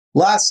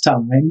Last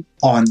time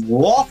on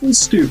Lawful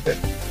Stupid.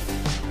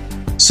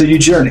 So you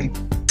journey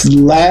to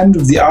the land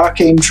of the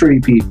arcane tree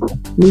people.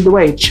 Lead the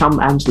way, Chum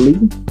and Lee.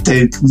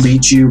 They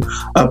lead you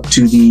up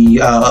to the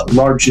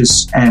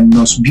largest and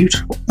most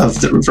beautiful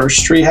of the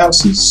reverse tree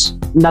houses.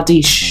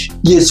 Nadish.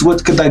 Yes,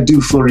 what could I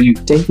do for you?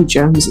 Davy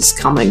Jones is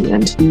coming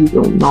and he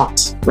will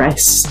not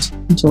rest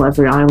until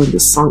every island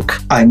is sunk.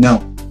 I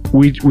know.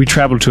 We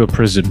travel to a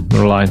prison, an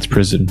Alliance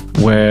prison,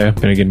 where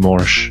Finnegan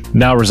Morrish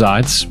now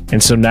resides.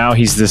 And so now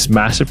he's this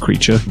massive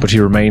creature, but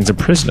he remains a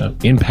prisoner,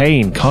 in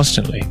pain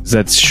constantly.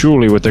 That's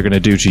surely what they're going to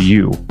do to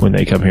you when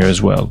they come here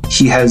as well.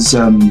 He has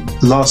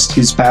lost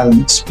his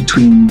balance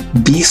between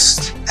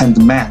beast and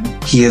man.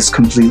 He has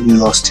completely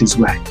lost his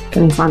way.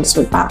 Can he find his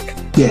way back?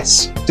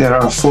 Yes, there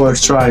are 4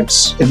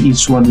 tribes, and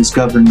each one is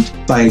governed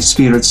by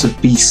spirits of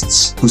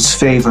beasts, whose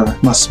favor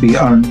must be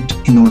earned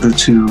in order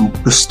to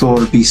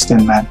restore beast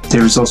and man.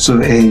 There is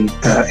also a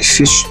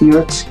fish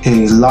spirit,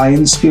 a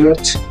lion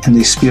spirit, and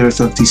a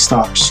spirit of the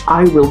stars.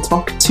 I will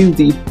talk to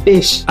the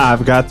fish.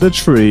 I've got the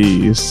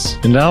trees,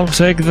 and I'll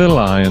take the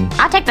lion.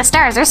 I'll take the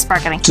stars, they're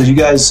sparkling. So you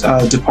guys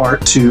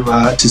depart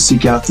to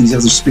seek out these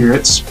other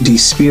spirits. The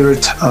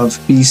spirit of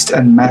beast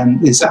and man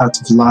is out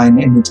of line,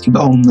 and it can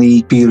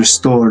only be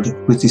restored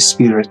with the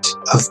spirit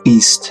of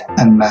beast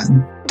and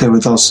man. They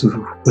would also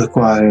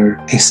require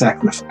a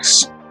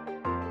sacrifice.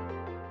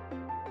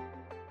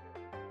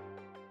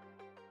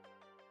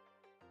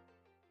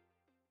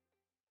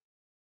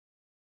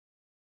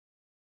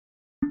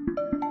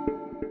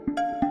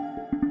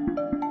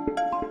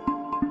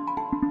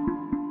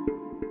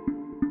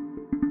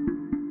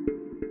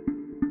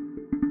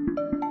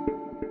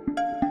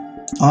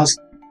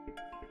 Awesome.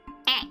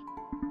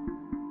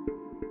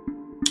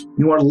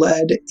 You are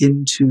led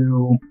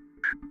into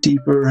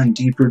deeper and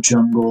deeper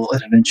jungle,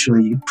 and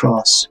eventually you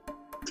cross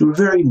through a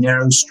very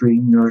narrow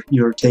stream.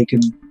 You're taken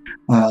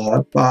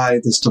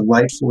by this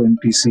delightful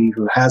NPC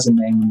who has a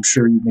name I'm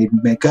sure you made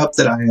make up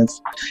that I have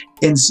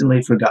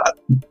instantly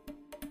forgotten.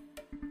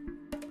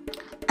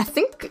 I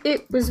think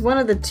it was one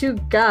of the 2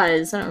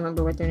 guys. I don't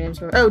remember what their names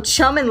were. Oh,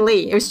 Chum and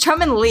Lee. It was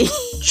Chum and Lee.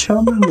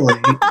 Chum and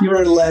Lee. You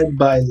are led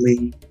by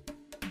Lee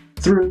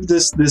through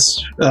this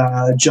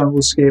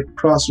junglescape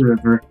across the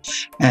river,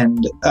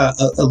 and a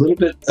little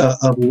bit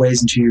of a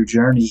ways into your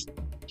journey,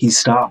 he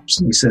stops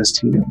and he says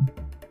to you,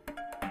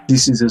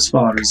 "This is as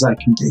far as I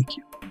can take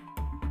you."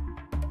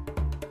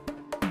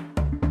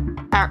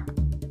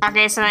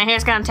 Okay, so then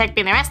here's gonna take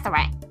me the rest of the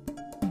way.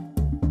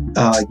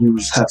 You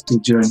will have to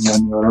journey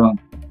on your own.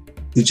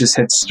 You just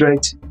head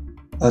straight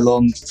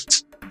along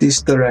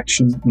this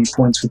direction, and he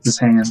points with his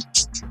hand,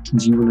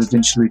 and you will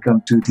eventually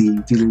come to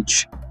the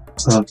village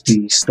of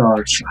the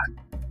Star Tribe.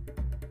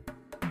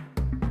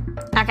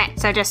 Okay,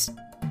 so just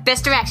this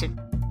direction.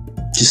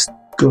 Just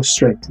go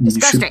straight, and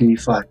you should be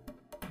fine.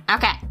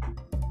 Okay.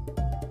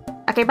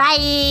 Okay,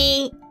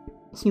 bye!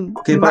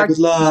 Okay, bye, good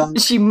luck.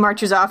 She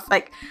marches off,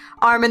 like,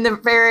 arm in the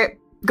air,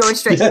 going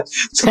straight. Yeah,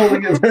 it's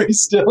holding it very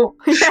still.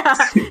 Yeah,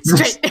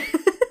 straight.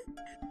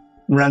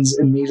 Runs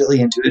immediately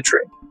into the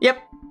tree. Yep,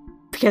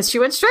 because she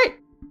went straight.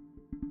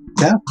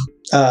 Yeah.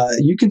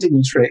 You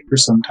continue straight for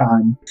some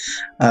time,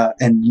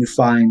 and you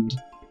find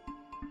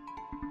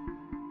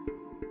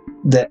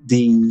that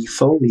the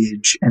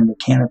foliage and the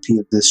canopy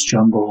of this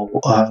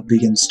jungle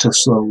begins to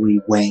slowly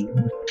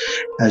wane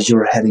as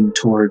you're heading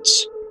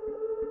towards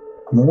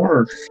a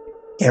more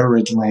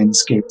arid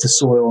landscape. The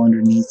soil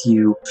underneath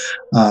you,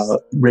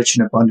 rich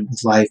and abundant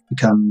with life,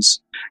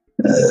 becomes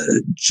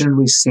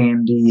generally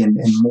sandy and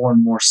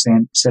more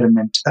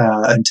sediment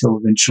until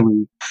eventually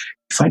you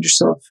find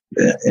yourself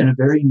in a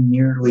very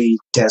nearly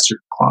desert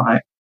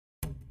climate.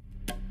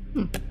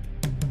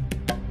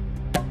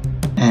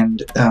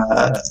 And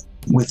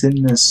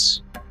within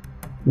this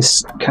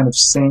kind of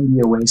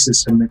sandy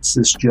oasis amidst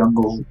this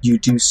jungle, you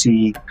do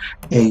see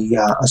a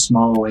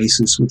small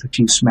oasis with a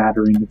few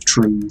smattering of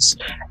trees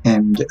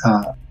and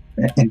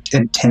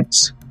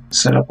tents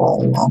set up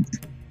all along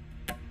it.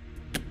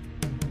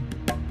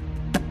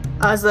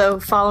 Oslo,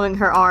 following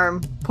her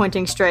arm,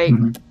 pointing straight,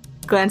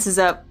 glances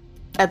up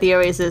at the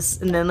oasis,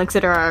 and then looks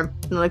at her arm,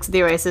 and looks at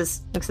the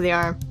oasis, looks at the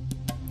arm,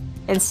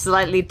 and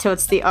slightly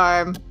tilts the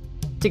arm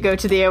to go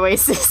to the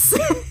oasis.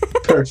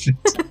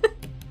 Perfect.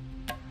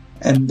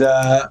 And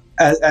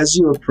as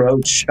you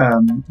approach,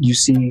 you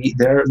see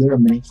there are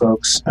many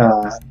folks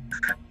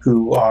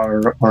who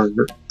are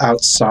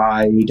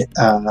outside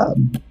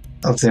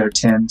of their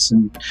tents,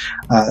 and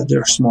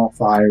there are small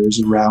fires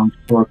around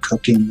who are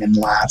cooking and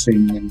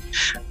laughing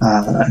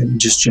and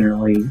just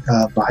generally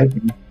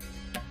vibing.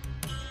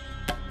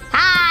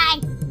 Hi!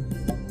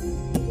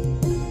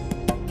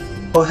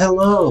 Oh,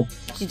 hello.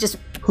 She just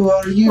Who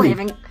are you?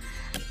 waving.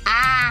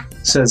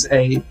 Says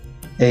a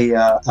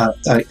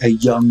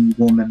young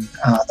woman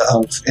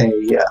of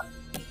a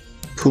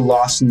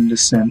Pulasan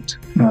descent,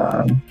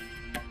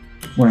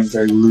 wearing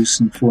very loose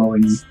and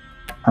flowing,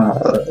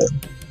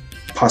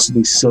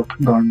 possibly silk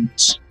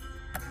garments.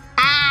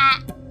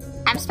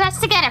 I'm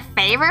supposed to get a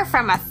favor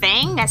from a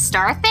thing? A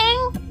star thing?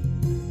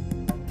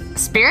 A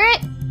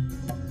spirit?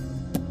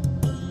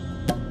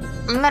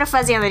 I'm a little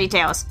fuzzy on the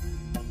details.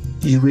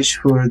 You wish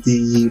for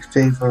the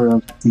favor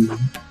of the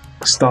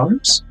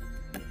stars?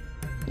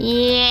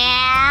 Yeah,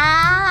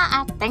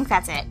 I think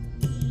that's it.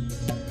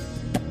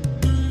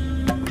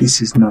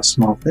 This is no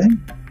small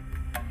thing.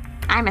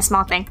 I'm a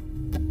small thing.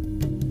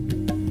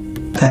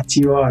 That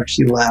you are,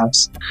 she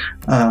laughs.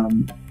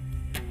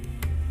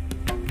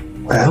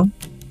 Well?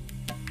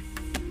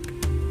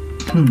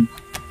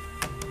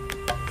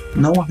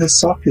 No one has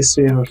sought this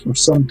favor for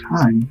some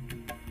time.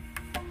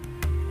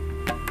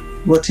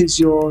 What is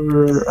your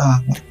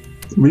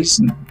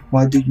reason?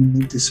 Why do you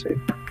need this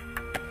favor?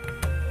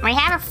 We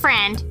have a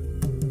friend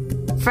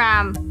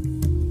from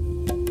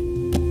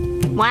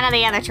one of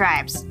the other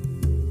tribes.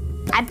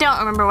 I don't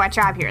remember what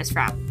tribe he was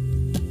from.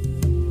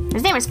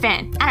 His name was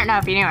Finn. I don't know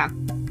if you knew him.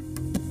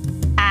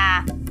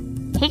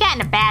 He got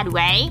in a bad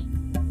way,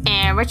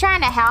 and we're trying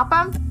to help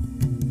him.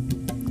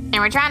 And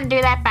we're trying to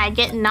do that by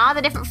getting all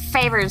the different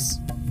favors.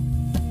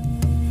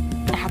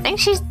 I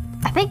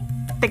think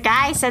the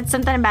guy said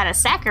something about a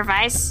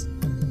sacrifice.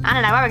 I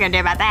don't know what we're gonna do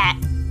about that.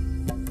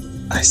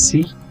 I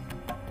see.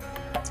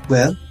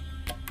 Well,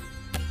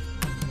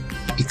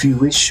 if you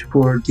wish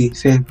for the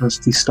favor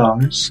of the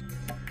stars,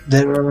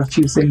 there are a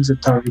few things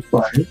that are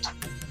required.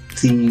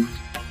 The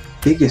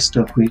biggest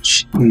of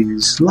which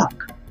is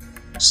luck.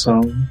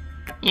 So...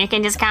 You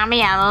can just call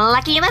me a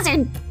lucky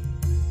lizard.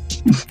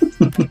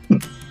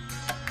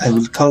 I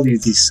will call you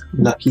this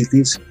lucky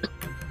lizard.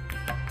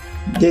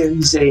 There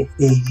is a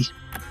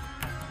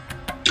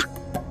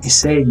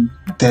saying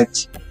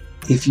that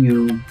if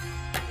you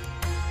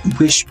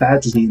wish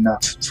badly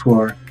enough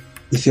for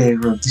the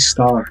favor of the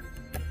star,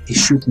 a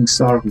shooting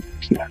star will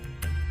appear.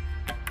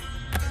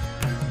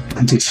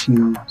 And if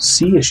you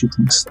see a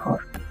shooting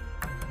star,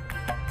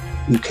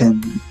 you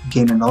can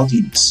gain an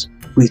audience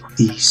with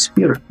the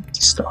spirit of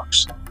the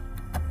stars.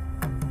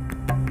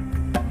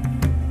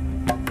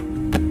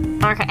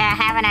 Okay, I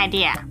have an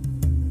idea.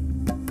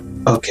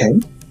 Okay.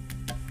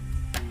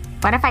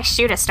 What if I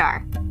shoot a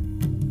star?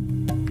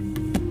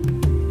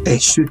 A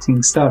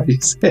shooting star, you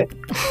say?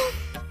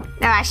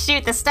 No, I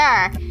shoot the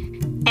star,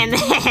 and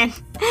then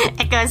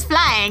it goes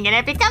flying, and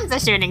it becomes a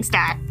shooting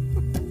star.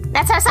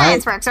 That's how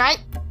science works, right?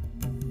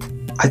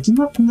 I do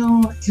not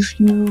know if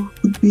you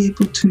would be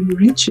able to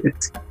reach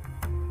it.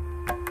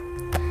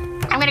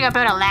 I'm gonna go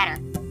build a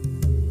ladder.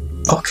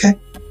 Okay.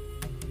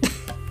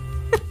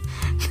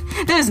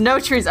 There's no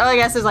trees. Oh, I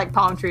guess there's like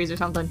palm trees or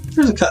something.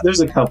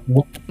 There's a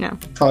couple. Yeah.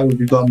 Probably would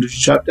be bummed if you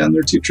shot down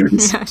their 2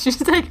 trees. Yeah, she's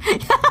like...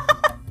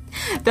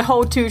 the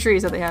whole 2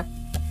 trees that they have.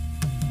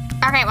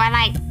 Okay, well,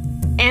 like,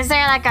 is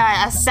there like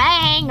a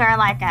saying or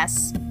like a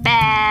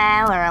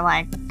spell or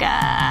like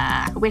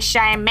wish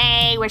I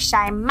may, wish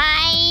I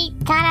might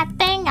kind of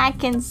thing I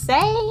can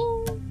say?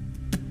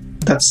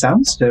 That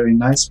sounds very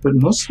nice, but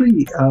mostly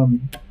you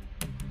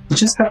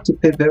just have to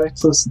pay very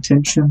close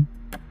attention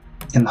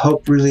and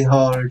hope really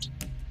hard,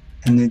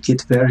 and you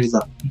get very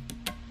lucky.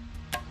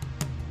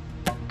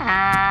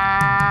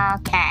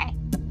 Okay.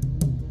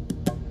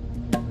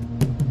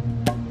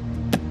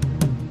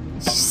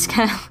 She's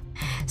kind of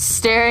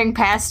staring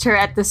past her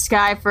at the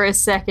sky for a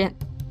second,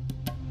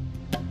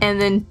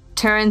 and then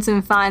turns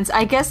and finds,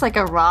 I guess, like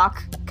a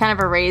rock, kind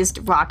of a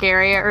raised rock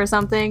area or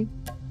something,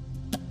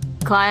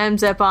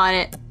 climbs up on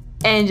it,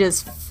 and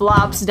just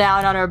flops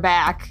down on her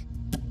back.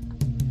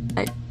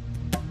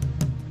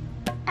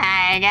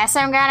 I guess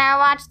I'm gonna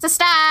watch the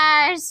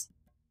stars.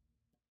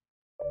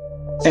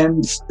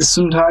 And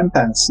some time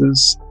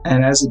passes,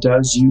 and as it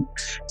does, you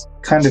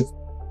kind of...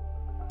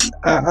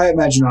 I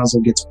imagine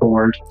Oslo gets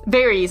bored.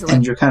 Very easily.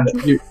 And you're kind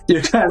of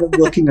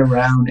looking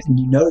around, and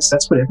you notice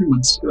that's what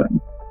everyone's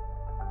doing.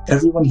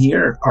 Everyone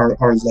here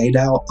are laid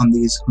out on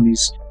these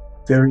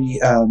very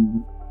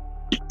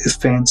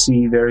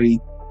fancy, very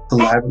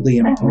elaborately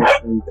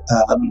embroidered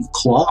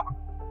cloth,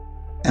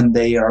 and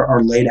they are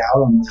laid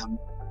out on them.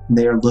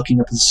 They are looking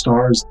up at the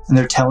stars, and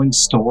they're telling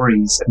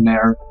stories, and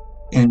they're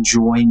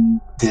enjoying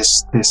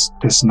this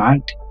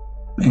night.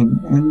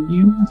 And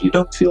you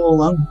don't feel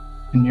alone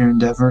in your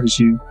endeavor as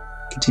you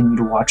continue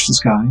to watch the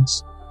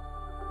skies.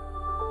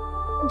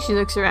 She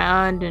looks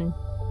around and...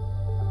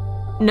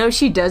 No,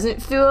 she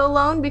doesn't feel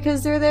alone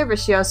because they're there, but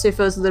she also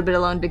feels a little bit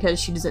alone because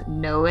she doesn't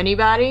know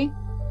anybody.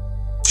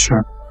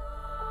 Sure.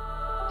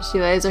 She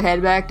lays her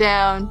head back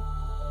down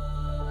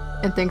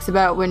and thinks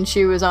about when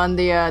she was on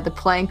the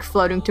plank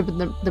floating to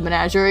the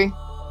menagerie.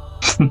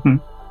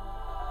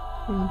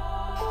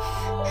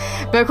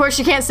 But of course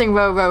she can't sing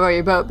Row, Row, Row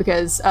Your Boat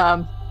because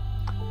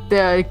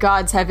the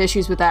gods have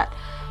issues with that.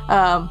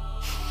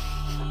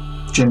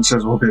 Jen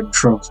says we'll get in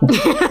trouble.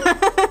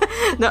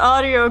 The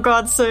audio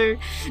gods say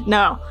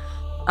no.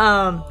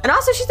 And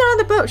also she's not on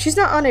the boat. She's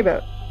not on a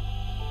boat.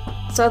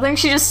 So I think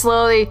she just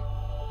slowly,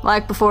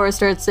 like before,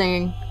 starts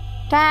singing.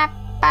 Tap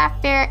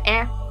off your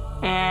air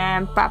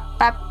and pop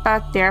up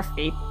both your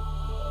feet.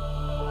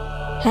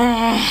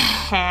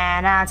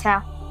 And I'll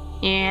tell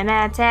you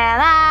the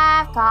tale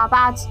of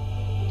Cobbouts.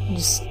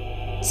 Just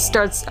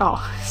starts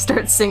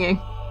singing.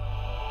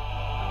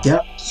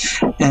 Yeah.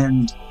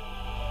 And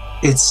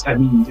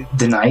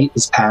the night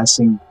is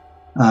passing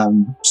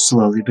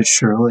slowly but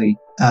surely.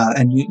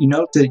 And you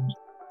note that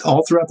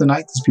all throughout the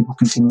night, these people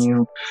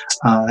continue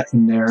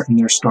in their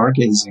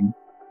stargazing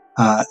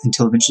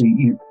until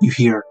eventually you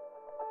hear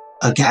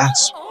a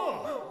gasp,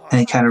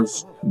 and it kind of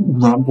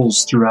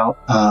rumbles throughout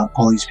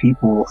all these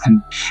people.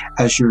 And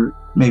as you're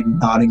maybe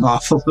nodding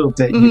off a little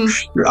bit,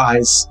 your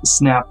eyes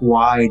snap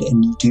wide,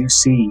 and you do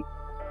see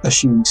a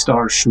shooting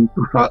star shoot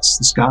across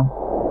the sky.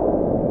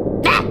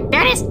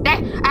 There it is!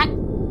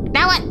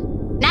 Now what?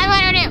 Now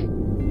what do I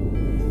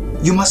do?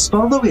 You must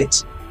follow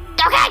it.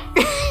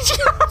 Okay!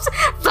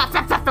 Flap,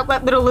 flap, flap,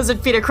 flap, little lizard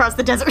feet across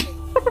the desert.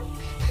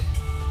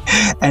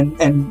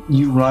 and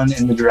you run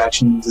in the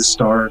direction the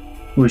star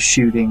was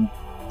shooting,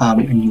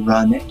 and you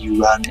run and you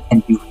run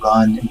and you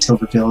run until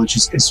the village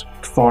is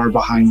far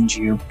behind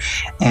you.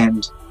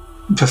 And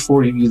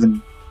before you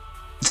even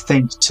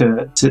think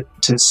to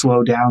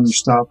slow down or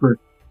stop or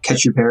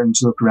catch your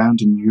bearings, look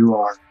around, and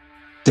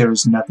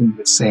there's nothing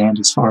but sand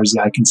as far as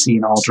the eye can see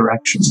in all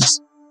directions.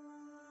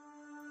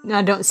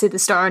 I don't see the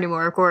star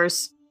anymore, of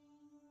course.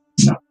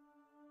 No.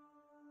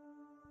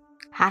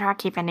 How do I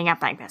keep ending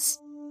up like this?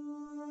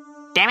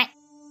 Damn it.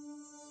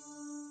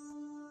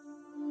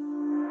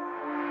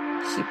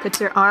 She puts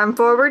her arm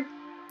forward,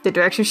 the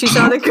direction she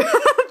saw the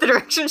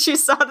direction she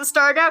saw the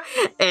star go,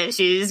 and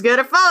she's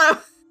gonna follow.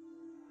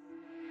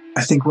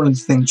 I think one of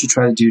the things you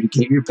try to do to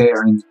get your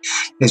bearing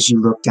is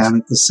you look down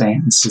at the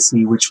sands to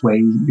see which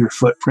way your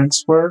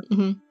footprints were,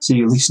 so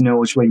you at least know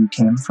which way you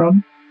came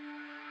from.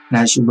 And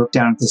as you look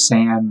down at the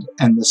sand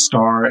and the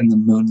star and the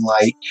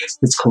moonlight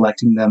that's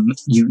collecting them,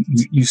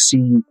 you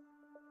see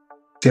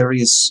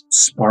various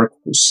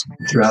sparkles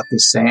throughout the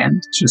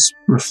sand, just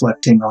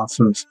reflecting off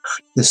of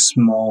this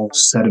small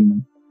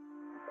sediment.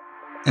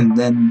 And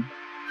then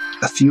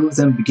a few of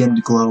them begin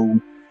to glow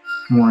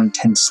more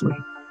intensely.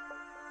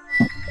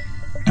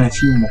 And a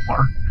few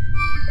more.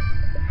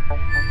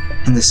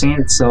 And the sand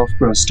itself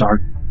grows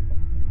dark.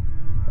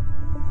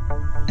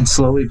 And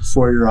slowly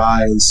before your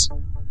eyes,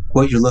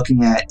 what you're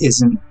looking at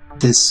isn't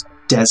this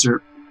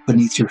desert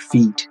beneath your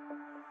feet.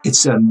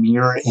 It's a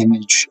mirror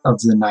image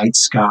of the night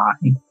sky.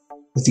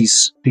 With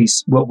these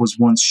what was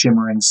once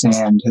shimmering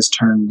sand has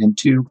turned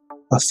into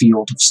a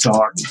field of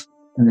stars.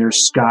 And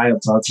there's sky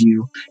above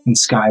you, and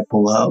sky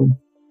below,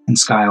 and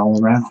sky all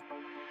around.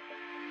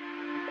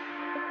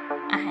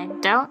 I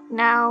don't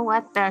know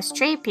what those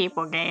tree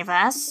people gave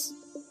us,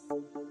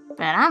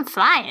 but I'm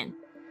flying.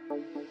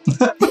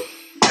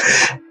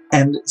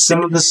 And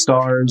some of the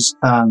stars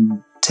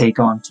take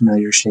on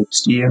familiar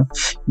shapes to you.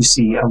 You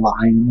see a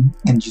lion,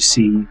 and you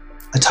see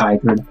a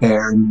tiger, a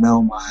bear, and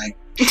oh my.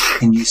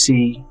 And you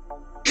see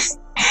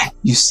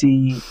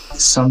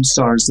some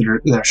stars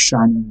that are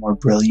shining more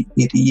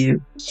brilliantly to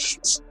you,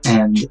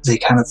 and they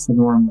kind of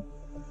form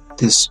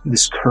this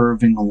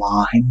curving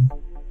line,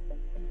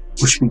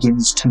 which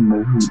begins to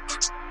move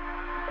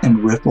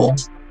and ripple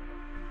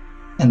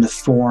in the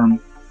form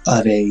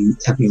of a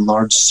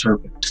large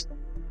serpent.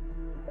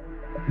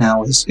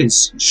 Now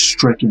is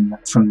stricken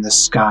from the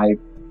sky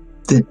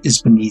that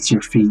is beneath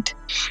your feet.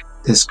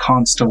 This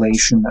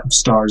constellation of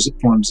stars, it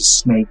forms a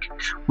snake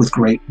with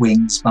great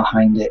wings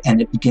behind it, and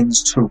it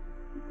begins to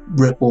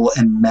ripple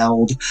and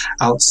meld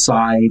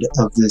outside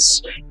of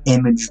this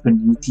image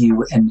beneath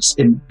you, and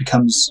it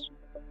becomes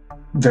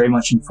very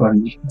much in front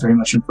of you, very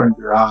much in front of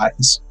your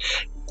eyes.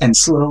 And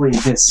slowly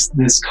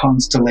this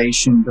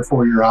constellation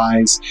before your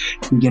eyes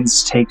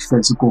begins to take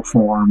physical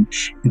form,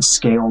 and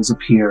scales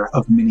appear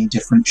of many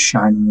different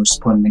shining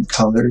resplendent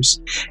colors.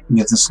 And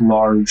you have this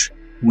large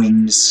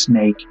winged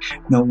snake,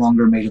 no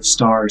longer made of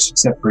stars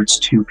except for its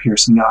two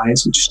piercing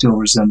eyes, which still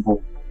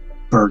resemble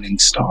burning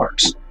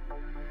stars.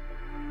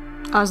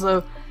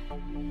 Oslo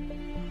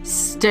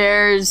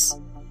stares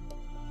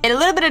in a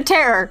little bit of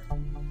terror,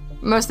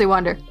 mostly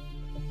wonder.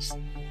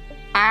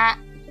 Are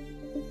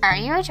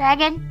you a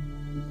dragon?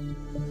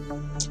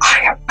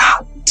 I am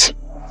not.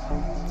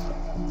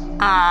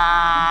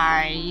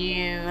 Are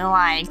you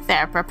like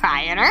the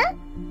proprietor?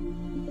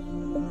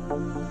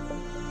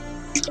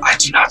 I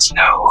do not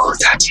know who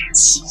that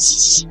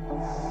is.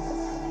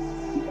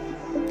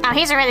 Oh,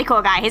 he's a really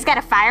cool guy. He's got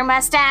a fire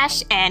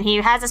mustache, and he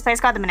has this place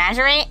called the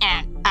Menagerie,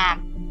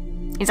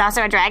 and he's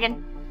also a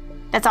dragon.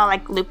 That's all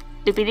like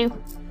loopy-doo.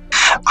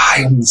 I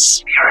am the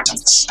spirit of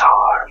the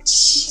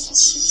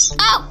stars.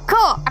 Oh,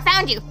 cool! I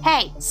found you.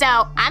 Hey,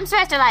 so I'm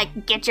supposed to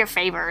like get your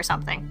favor or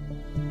something.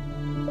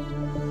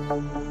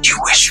 You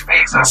wish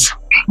favor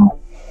from me?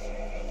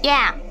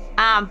 Yeah.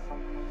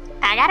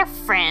 I got a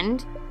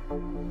friend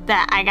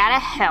that I gotta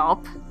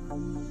help,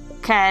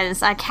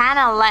 cause I kind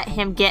of let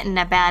him get in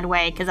a bad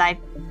way, cause I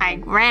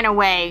ran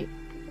away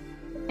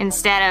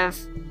instead of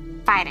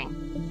fighting.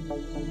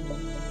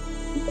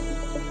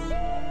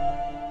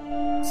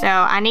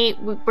 So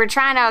we're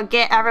trying to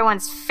get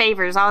everyone's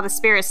favors, all the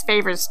spirits'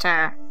 favors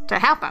to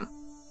help him.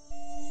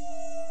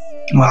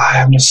 Well,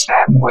 I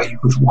understand why you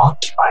would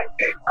want my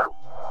favor,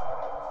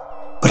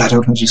 but I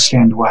don't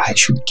understand why I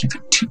should give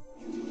it to you.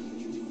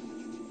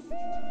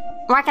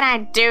 What can I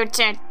do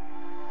to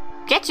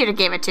get you to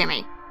give it to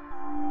me?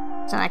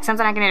 So like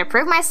something I can do to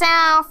prove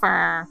myself,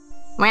 or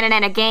winning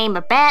in a game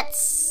of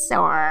bets,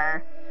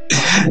 or...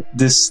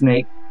 This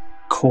snake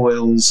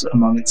coils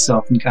among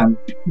itself and kind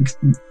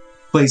of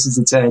places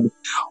its head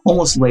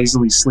almost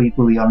lazily,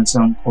 sleepily on its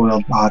own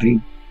coiled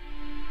body.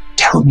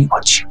 Tell me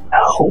what you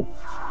know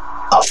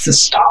of the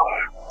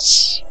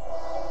stars.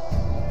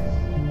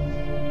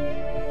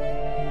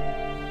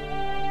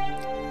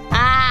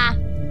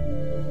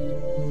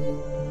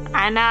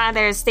 I know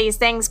there's these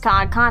things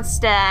called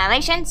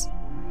constellations,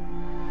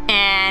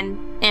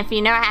 and if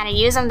you know how to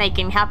use them, they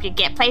can help you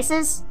get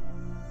places.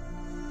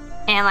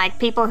 And like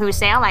people who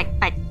sail, like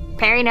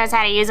Perry knows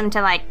how to use them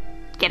to like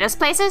get us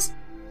places.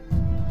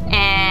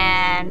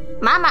 And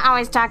Mama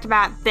always talked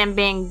about them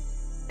being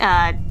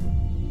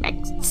like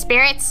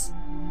spirits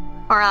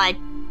or like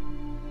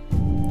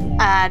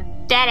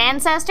dead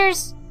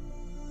ancestors.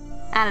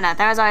 I don't know.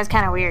 That was always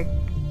kind of weird.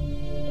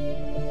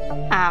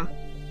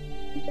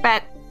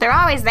 But they're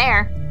always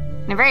there.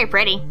 They're very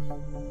pretty.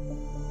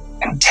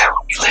 And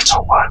tell me,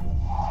 little one,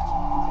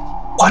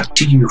 what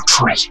do you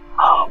dream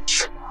of?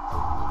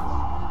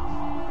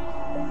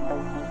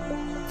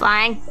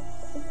 Flying.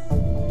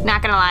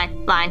 Not gonna lie,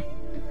 flying.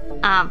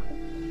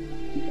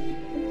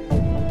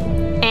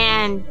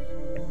 And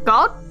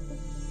gold.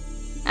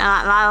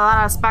 A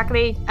lot of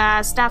sparkly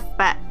stuff,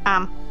 but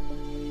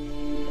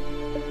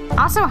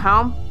also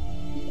home.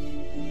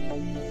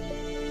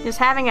 Just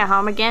having a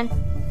home again.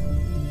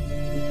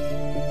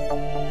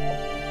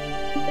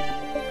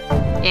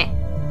 Yeah.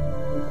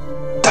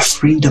 The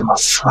freedom of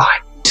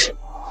flight.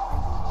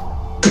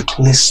 The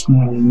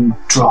glistening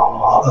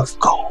draw of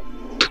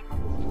gold.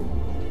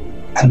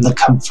 And the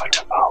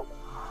comfort of home.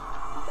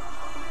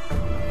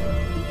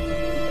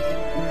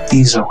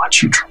 These are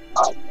what you dream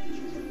of.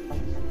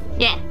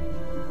 Yeah.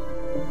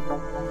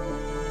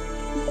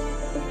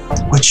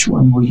 Which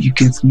one will you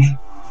give me?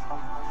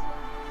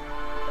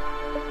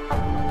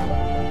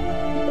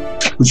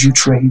 Would you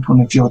trade one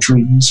of your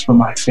dreams for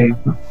my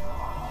favor?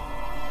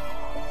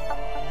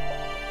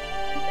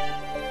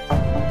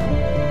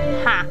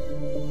 Huh.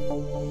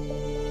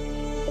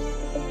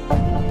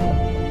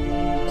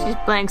 She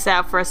blanks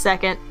out for a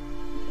second.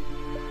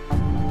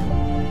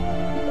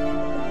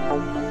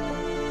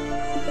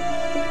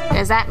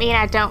 Does that mean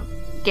I don't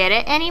get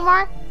it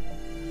anymore?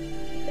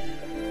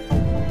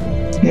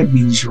 It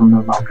means you'll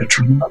no longer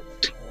dream of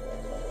it.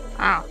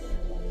 Oh.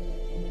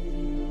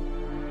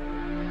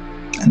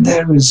 And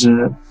there is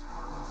a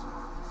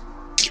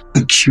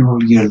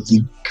peculiar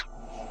link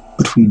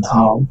between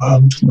our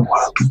world and the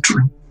world of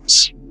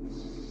dreams.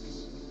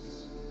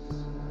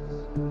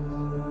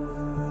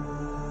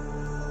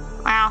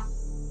 Well,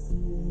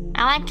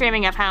 I like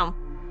dreaming of home,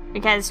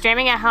 because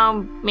dreaming of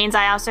home means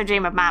I also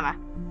dream of Mama.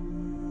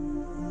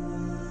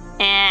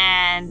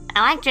 And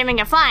I like dreaming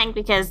of flying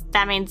because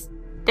that means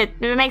it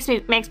makes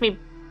me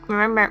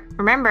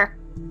remember.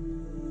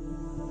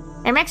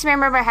 It makes me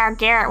remember how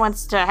Garrett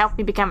wants to help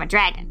me become a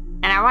dragon,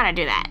 and I want to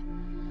do that.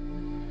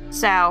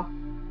 So,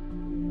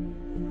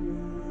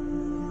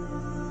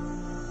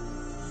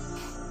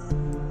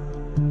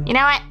 you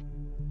know what?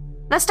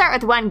 Let's start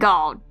with 1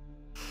 gold.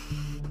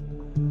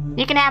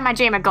 You can have my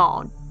dream of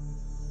gold.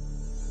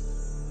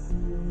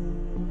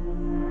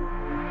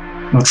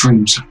 No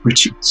dreams of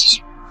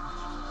riches.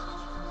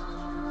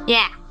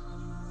 Yeah.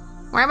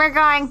 Where we're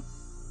going,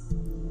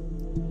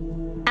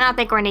 I don't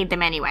think we'll need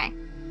them anyway.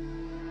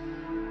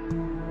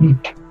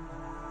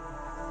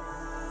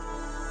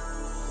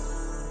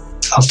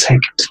 I'll take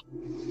it.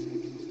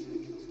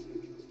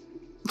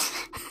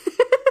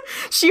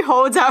 She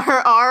holds out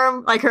her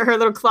arm, like her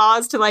little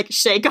claws, to like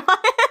shake on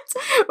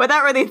it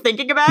without really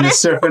thinking about And the it.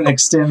 serpent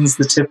extends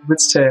the tip of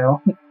its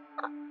tail.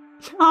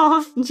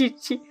 Oh,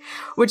 she,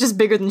 which is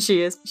bigger than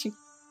she is. She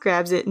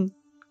grabs it and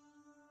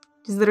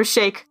just a little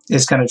shake.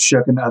 It's kind of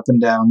shooken up and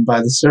down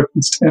by the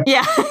serpent's tail.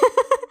 Yeah.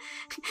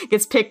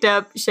 Gets picked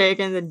up,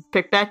 shaken, then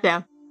picked back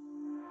down.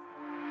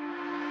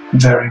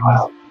 Very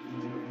well.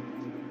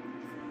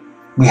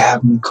 We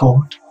have an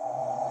accord,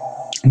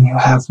 and you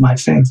have my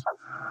favor.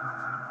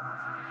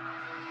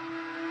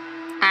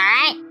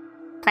 Alright.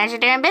 Pleasure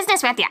doing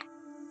business with you.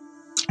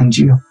 And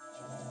you.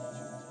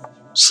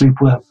 Sleep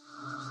well.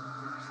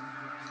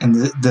 And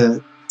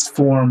the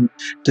form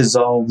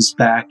dissolves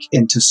back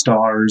into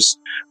stars,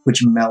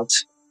 which melt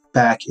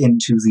back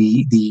into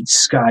the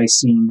sky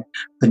scene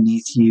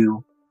beneath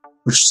you,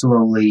 which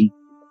slowly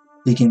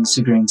begins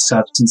to gain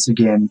substance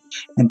again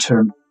and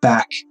turn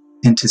back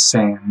into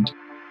sand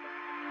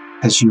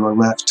as you are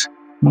left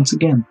once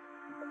again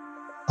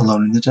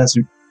alone in the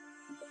desert.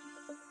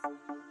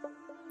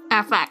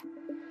 Oh, fuck.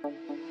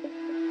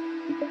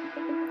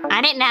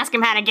 I didn't ask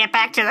him how to get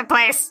back to the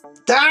place.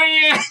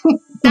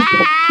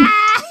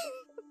 Ah!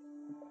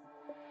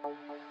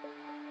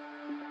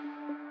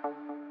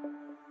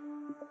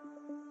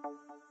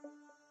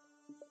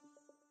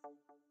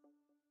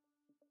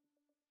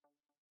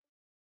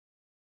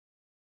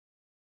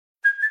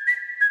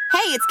 Hey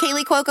Hey, it's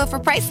Kaylee Cuoco for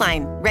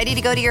Priceline. Ready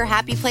to go to your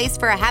happy place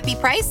for a happy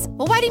price?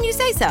 Well, why didn't you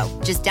say so?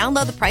 Just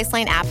download the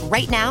Priceline app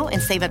right now and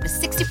save up to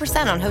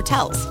 60% on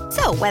hotels.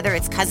 So whether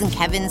it's Cousin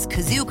Kevin's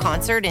Kazoo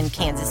Concert in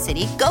Kansas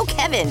City, go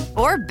Kevin,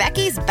 or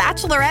Becky's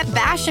Bachelorette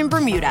Bash in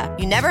Bermuda,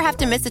 you never have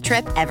to miss a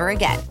trip ever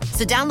again.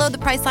 So download the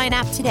Priceline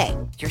app today.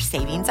 Your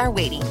savings are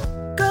waiting.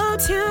 Go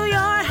to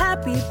your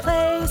happy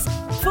place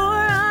for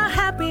a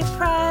happy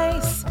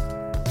price.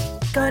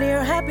 Go to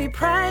your happy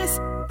price,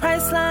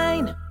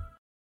 Priceline.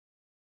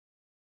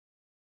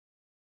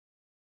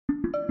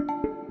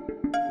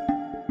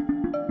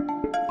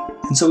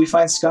 And so we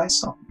find Sky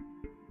Song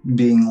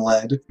being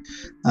led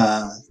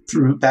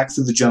back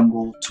through the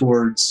jungle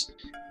towards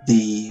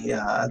the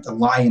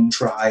lion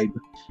tribe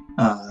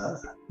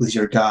with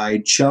your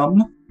guide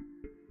Chum.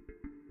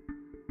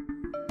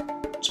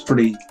 It's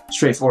pretty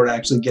straightforward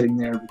actually getting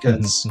there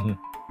because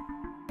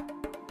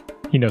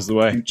he knows the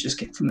way. You just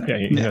came from there.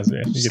 Yeah, he knows.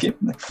 Yeah, you just came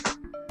from there.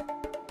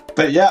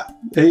 But yeah,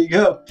 there you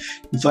go.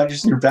 You find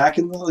you're back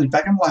in the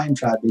lion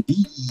tribe,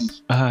 baby.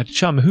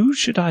 Chum, who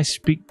should I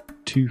speak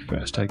to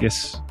first? I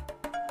guess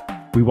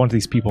we want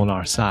these people on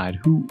our side.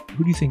 Who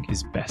do you think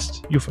is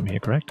best? You're from here,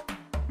 correct?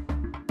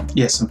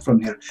 Yes, I'm from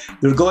here.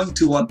 You're going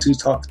to want to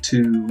talk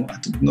to... I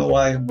don't know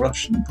why I'm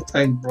Russian, but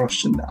I'm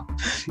Russian now.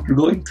 You're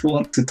going to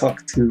want to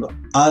talk to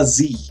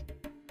Azi.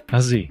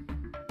 Azi.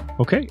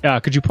 Okay.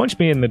 Could you point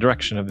me in the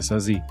direction of this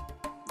Azi?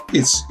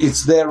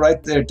 It's there,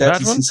 right there. That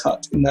is his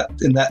hut in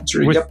that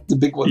tree. Yep, the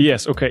big one.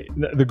 Yes. Okay.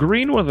 The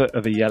green or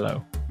the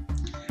yellow?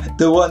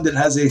 The one that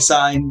has a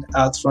sign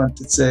out front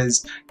that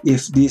says,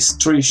 "If this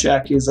tree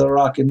shack is a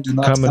rockin', do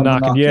not come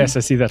knockin'." Yes, I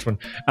see that one.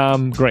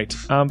 Great.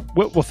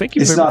 Well, thank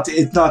you. It's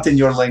not in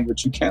your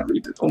language. You can't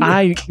read it.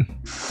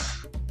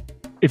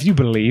 If you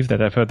believe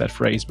that I've heard that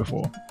phrase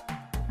before,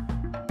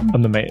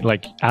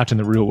 out in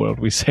the real world,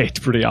 we say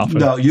it pretty often.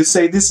 No, you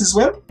say this as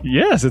well?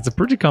 Yes, it's a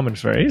pretty common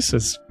phrase,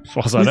 as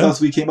far as I know. We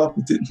thought we came up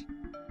with it.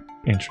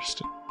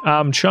 Interesting.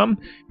 Chum,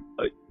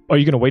 are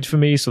you going to wait for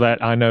me so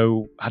that I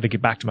know how to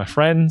get back to my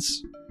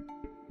friends?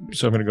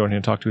 So I'm going to go in here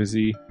and talk to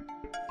Azi.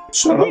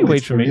 Sure, will you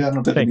wait for me? Thank you. I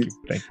don't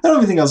have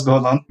anything else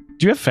going on.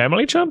 Do you have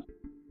family, Chum?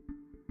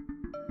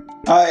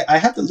 I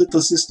had a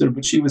little sister,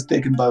 but she was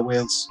taken by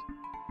whales.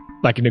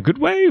 Like in a good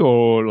way,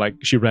 or like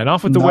she ran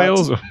off with the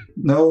whales? Or?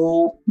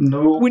 No.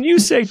 When you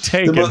say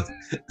taken,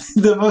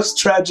 the most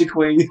tragic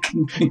way you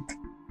can think.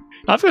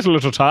 I've got a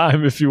little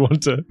time if you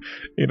want to,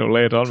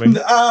 lay it on me.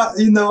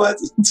 You know what?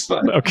 It's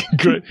fine. Okay,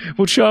 great.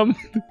 Well, Chum,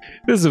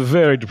 this is a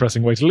very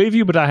depressing way to leave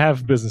you, but I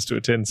have business to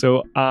attend,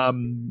 so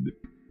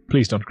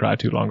please don't cry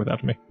too long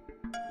without me.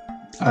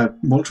 I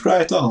won't cry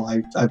at all.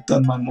 I've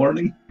done my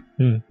morning.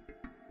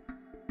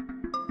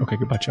 Okay,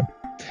 goodbye, Chum.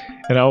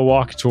 And I'll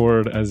walk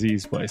toward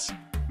Aziz's place.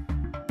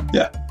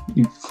 Yeah,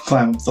 you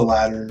climb up the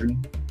ladder.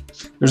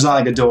 There's not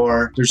like a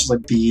door. There's just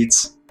like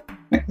beads.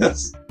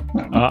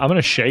 I'm going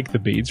to shake the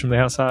beads from the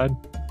outside.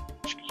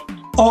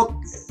 Oh,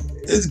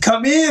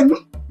 come in!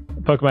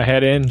 Poke my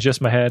head in, just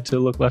my head, to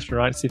look left and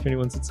right, see if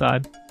anyone's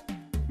inside.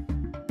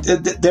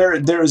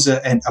 There is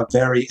a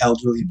very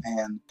elderly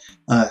man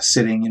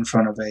sitting in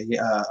front of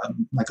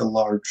a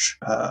large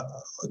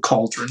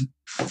cauldron,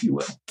 if you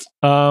will.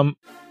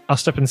 I'll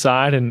step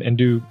inside and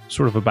do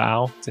sort of a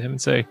bow to him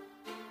and say,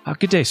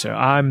 "Good day, sir.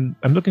 I'm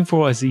looking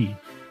for Azi."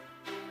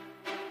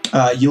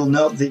 You'll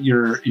note that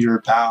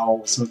your bow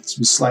was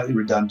slightly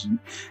redundant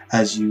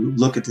as you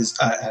look at this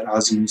at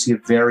Azi. You see a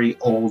very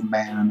old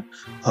man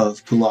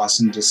of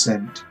Pulasan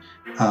descent,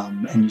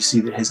 and you see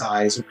that his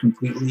eyes are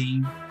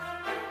completely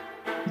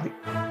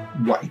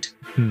white.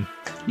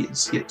 He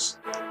is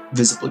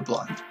visibly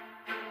blind.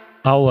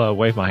 I'll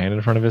wave my hand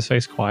in front of his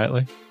face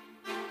quietly.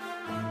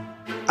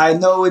 I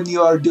know when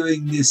you are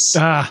doing this.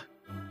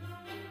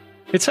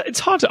 It's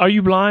hard to... Are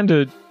you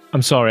blind?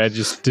 I'm sorry, I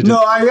just didn't...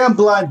 No, I am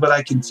blind, but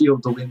I can feel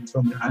the wind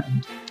from your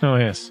hand. Oh,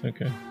 yes.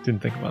 Okay.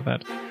 Didn't think about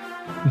that.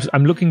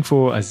 I'm looking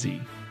for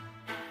Azi.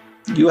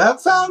 You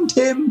have found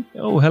him.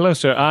 Oh, hello,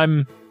 sir.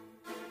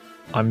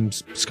 I'm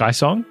Sky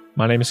Song.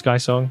 My name is Sky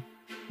Song.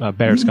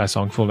 Barrett Sky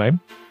Song, full name.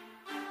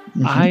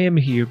 I am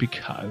here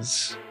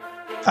because...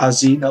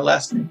 Azi, no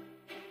last name.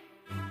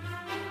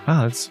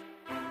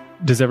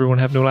 Does everyone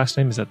have no last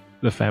name? Is that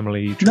the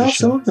family tradition? No,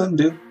 some of them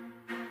do.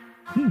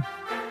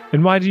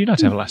 And why do you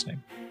not have a last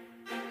name?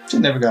 She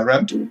never got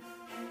around to it.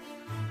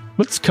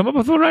 Let's come up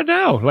with one right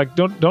now. Like,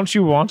 don't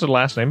you want a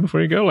last name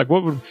before you go? Like,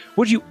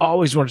 what do you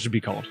always want it to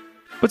be called?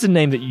 What's a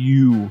name that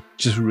you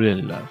just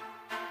really love?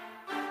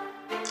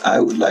 I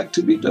would like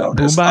to be known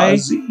as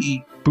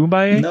Azi.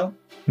 Boombaye?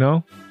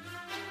 No?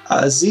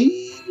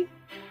 Azi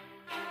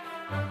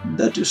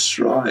the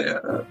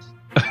Destroyer.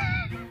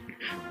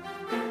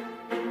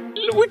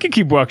 We can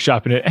keep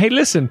workshopping it. Hey,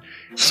 listen.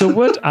 So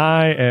what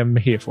I am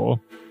here for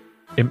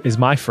is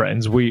my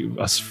friends,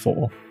 us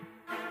four.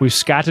 We've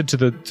scattered to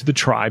the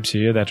tribes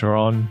here that are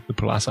on the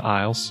Palasa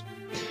Isles,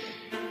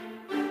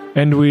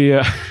 and we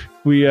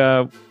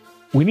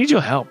need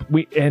your help.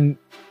 And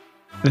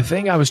the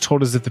thing I was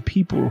told is that the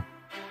people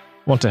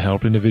want to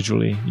help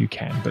individually. You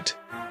can, but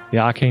the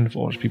Arcane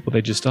Forge people,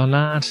 they just are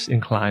not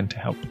inclined to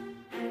help.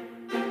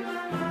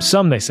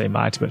 some they say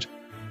might, but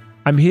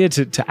I'm here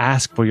to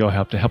ask for your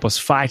help, to help us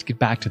fight, get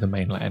back to the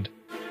mainland.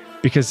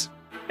 Because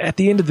at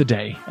the end of the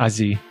day,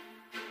 Azi,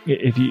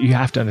 if you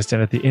have to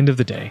understand, at the end of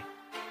the day,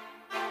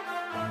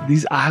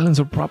 these islands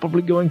are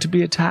probably going to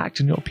be attacked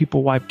and your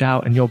people wiped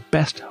out, and your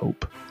best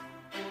hope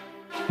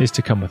is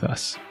to come with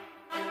us.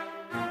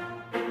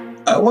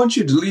 I want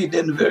you to lean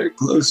in very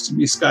close to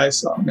me, Sky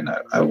Song, and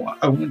I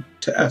want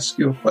to ask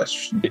you a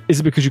question. Is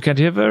it because you can't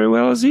hear very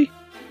well, Azi?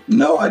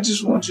 No, I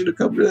just want you to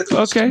come really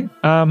close to me.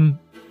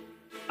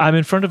 I'm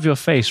in front of your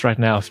face right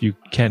now if you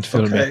can't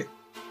feel me.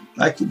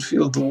 I can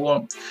feel the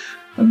warmth.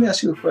 Let me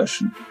ask you a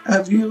question.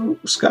 Have you,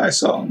 Sky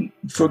Song,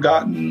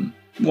 forgotten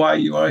why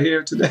you are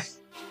here today?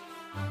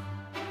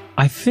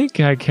 I think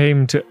I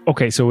came to...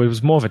 Okay, so it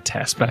was more of a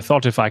test, but I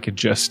thought if I could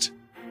just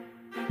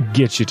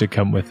get you to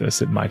come with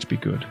us, it might be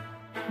good.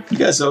 You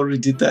guys already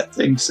did that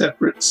thing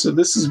separate, so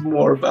this is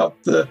more about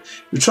you're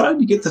trying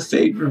to get the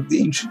favor of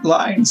the ancient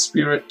lion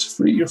spirit to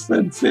free your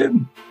friend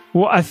Finn.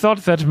 Well, I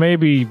thought that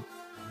maybe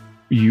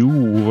you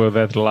were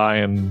that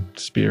lion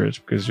spirit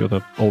because you're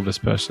the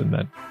oldest person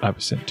that I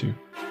was sent to.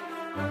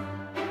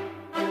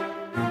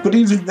 But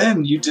even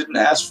then, you didn't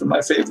ask for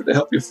my favor to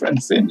help your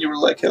friend Finn. You were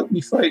like, help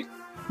me fight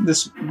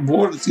this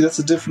war. That's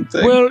a different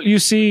thing. Well, you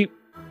see,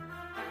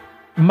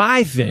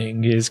 my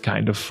thing is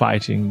kind of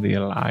fighting the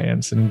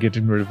Alliance and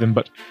getting rid of them.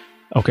 But,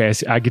 okay,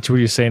 I get to what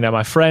you're saying now.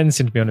 My friends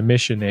sent me on a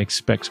mission. They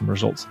expect some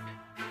results.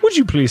 Would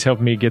you please help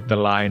me get the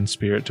lion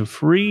spirit to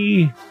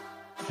free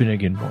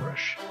Finnegan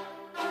Moorish?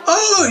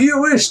 Oh,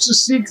 you wish to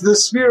seek the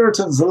spirit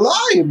of the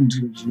lion,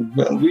 do you?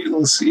 Well, we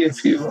will see if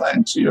he will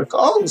answer your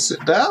call.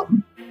 Sit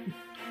down.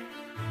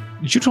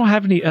 You don't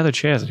have any other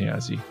chairs in here,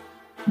 Azi.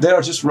 They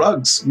are just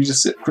rugs. You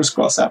just sit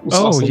crisscross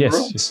applesauce on the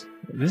rugs.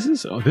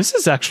 This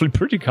is actually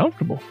pretty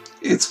comfortable.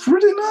 It's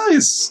pretty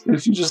nice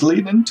if you just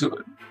lean into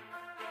it.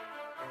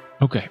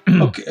 Okay.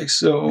 Okay,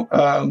 so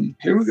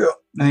here we go.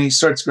 And he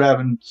starts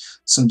grabbing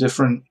some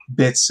different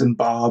bits and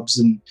bobs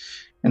and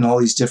all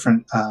these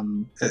different,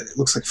 it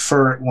looks like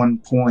fur at one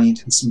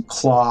point, and some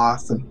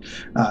cloth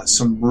and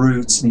some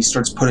roots, and he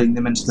starts putting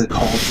them into the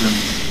cauldron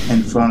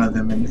in front of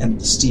him,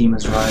 and the steam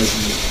is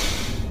rising.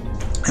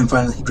 And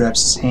finally he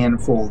grabs his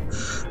handful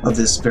of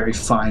this very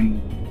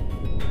fine,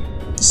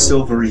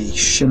 silvery,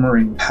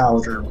 shimmering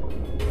powder,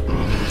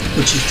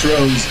 which he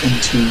throws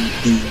into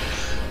the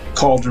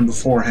cauldron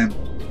before him.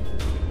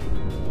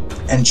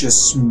 And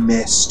just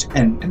mist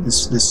and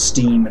this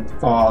steam and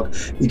fog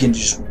begin to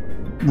just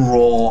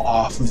roll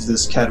off of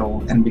this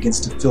kettle and begins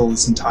to fill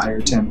this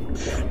entire tent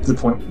to the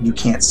point where you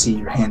can't see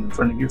your hand in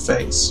front of your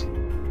face.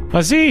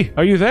 Azi,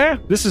 are you there?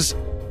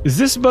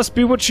 This must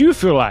be what you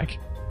feel like.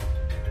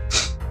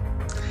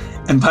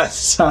 And by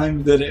the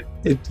time that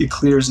it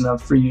clears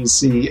enough for you to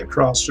see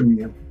across from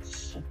you,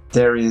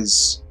 there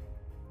is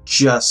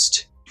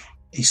just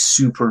a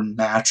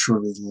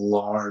supernaturally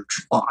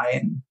large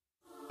lion.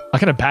 I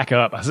kind of back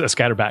up. I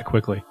scatter back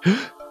quickly.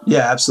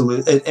 Yeah,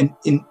 absolutely.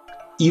 And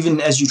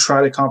even as you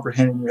try to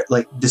comprehend,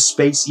 like the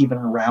space even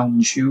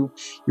around you,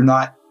 you're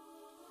not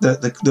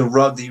the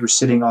rug that you were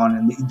sitting on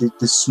and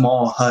the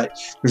small hut.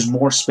 There's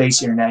more space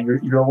here now.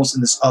 You're almost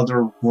in this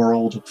other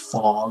world of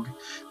fog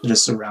that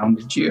has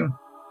surrounded you.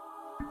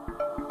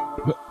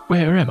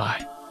 Where am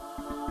I?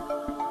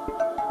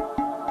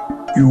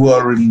 You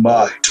are in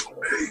my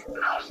domain.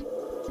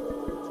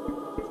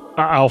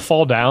 I'll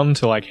fall down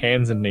to like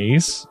hands and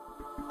knees.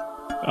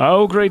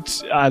 Oh,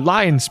 great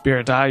lion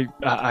spirit! I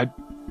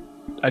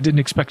didn't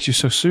expect you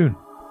so soon.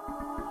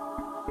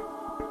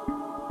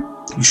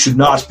 You should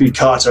not be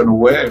caught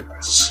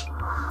unawares.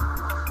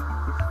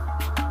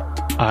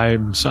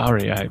 I'm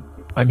sorry.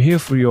 I'm here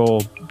for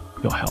your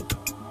help.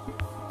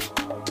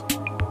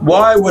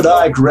 Why would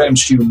I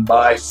grant you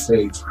my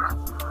favor?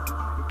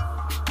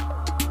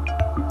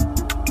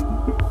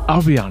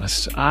 I'll be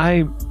honest.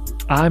 I'm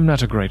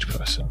not a great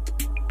person,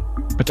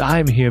 but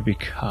I'm here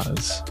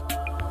because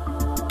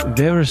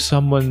there is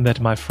someone that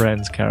my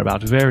friends care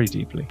about very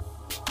deeply.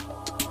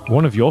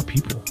 One of your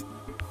people,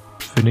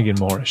 Finnegan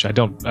Moorish. I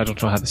don't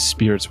know how the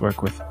spirits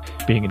work with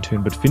being in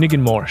tune, but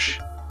Finnegan Moorish.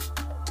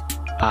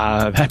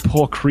 That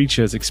poor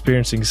creature is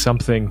experiencing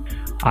something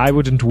I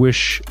wouldn't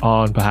wish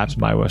on perhaps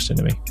my worst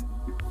enemy.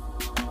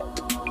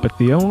 But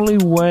the only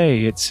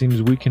way it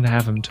seems we can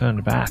have him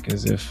turned back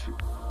is if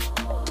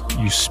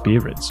you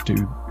spirits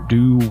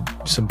do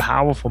some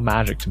powerful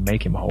magic to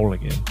make him whole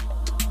again.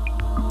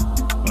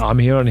 I'm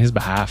here on his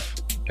behalf,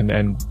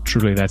 and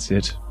truly that's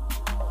it.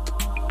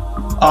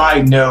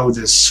 I know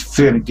this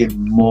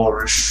Finnegan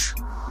Moorish.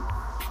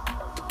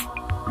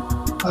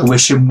 I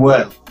wish him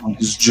well on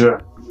his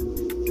journey.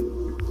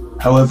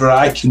 However,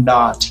 I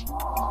cannot.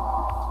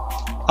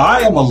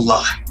 I am a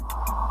lion.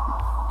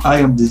 I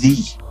am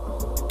the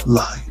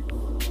lion.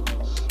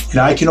 And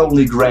I can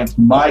only grant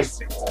my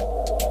favor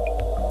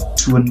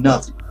to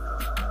another.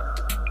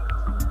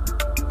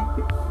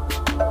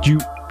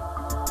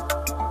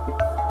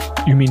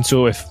 You mean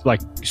so if, like,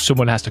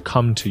 someone has to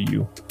come to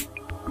you?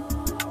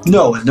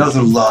 No,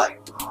 another lion.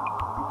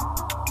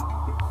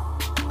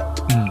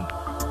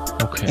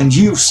 Okay. And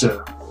you,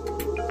 sir,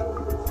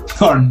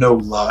 are no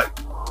lie.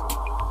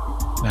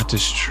 That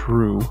is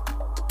true.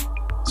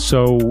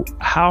 So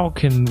how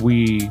can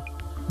we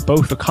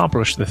both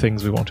accomplish the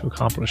things we want to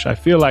accomplish? I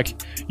feel like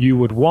you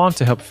would want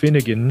to help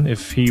Finnegan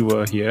if he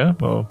were here,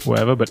 or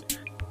whoever, but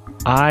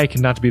I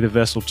cannot be the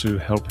vessel to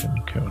help him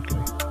currently.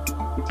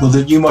 Well,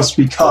 then you must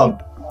become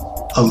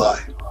a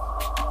lie.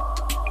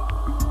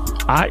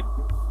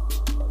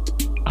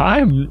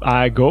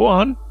 I go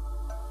on.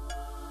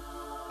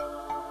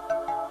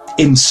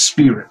 In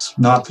spirit,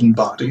 not in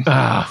body.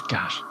 Ah,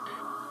 gosh.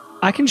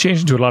 I can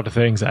change into a lot of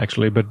things,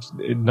 actually, but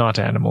not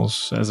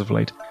animals as of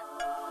late.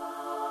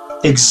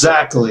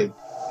 Exactly.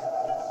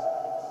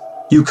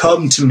 You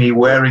come to me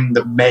wearing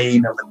the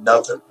mane of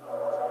another.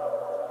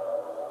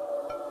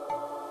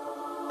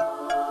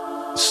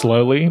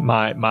 Slowly,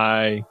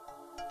 my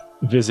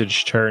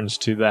visage turns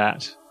to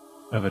that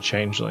of a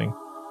changeling.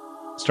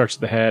 Starts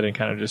at the head and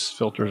kind of just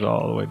filters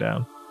all the way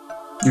down.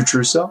 Your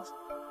true self?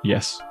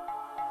 Yes.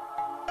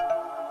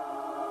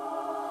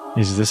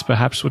 Is this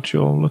perhaps what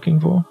you're looking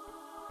for?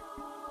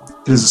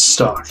 It is a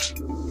start.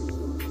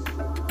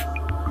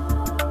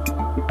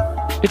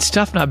 It's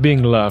tough not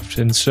being loved,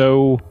 and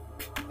so,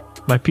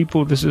 my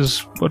people, this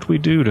is what we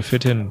do to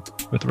fit in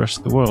with the rest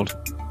of the world.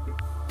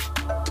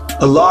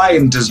 A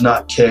lion does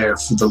not care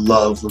for the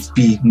love of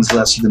beings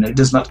lesser than it.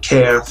 Does not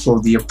care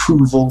for the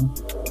approval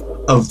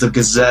of the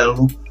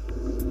gazelle.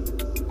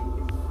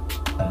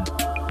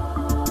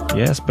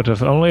 Yes, but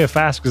if only a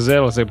fast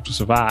gazelle is able to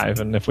survive,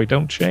 and if we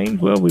don't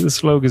change, well, we're the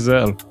slow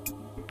gazelle.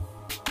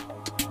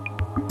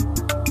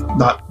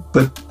 But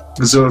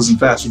gazelle isn't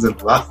faster than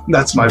a lion.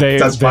 That's my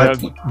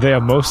point. They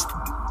are most...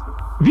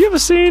 Have you ever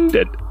seen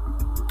that?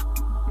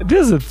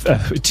 There's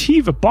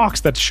a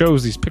box that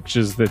shows these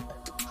pictures that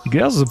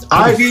gazelles are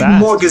pretty I've eaten fast.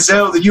 more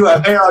gazelle than you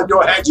have hair on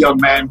your head,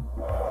 young man.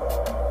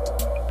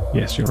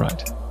 Yes, you're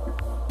right.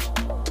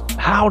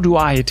 How do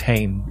I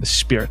attain the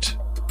spirit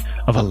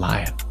of a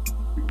lion?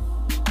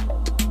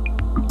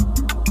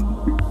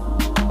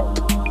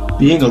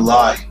 Being a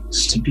lion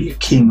is to be a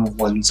king of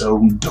one's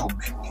own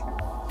domain.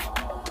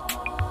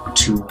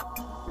 To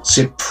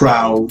sit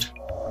proud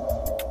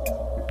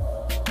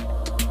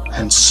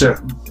and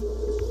certain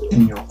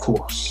in your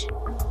course.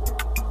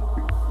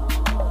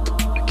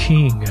 A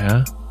king,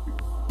 huh?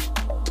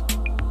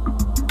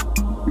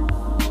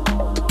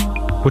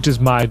 What is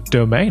my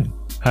domain?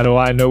 How do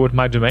I know what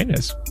my domain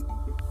is?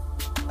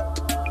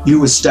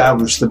 You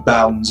establish the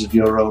bounds of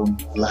your own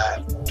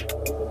land.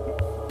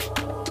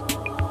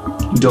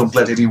 You don't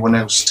let anyone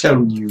else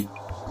tell you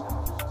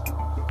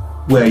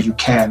where you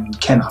can and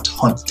cannot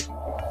hunt.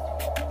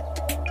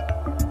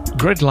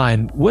 Great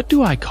Lion, what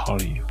do I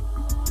call you?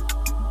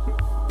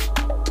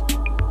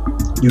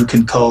 You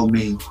can call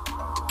me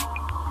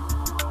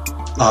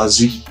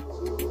Ozzy.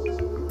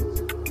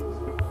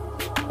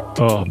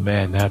 Oh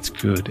man, that's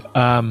good.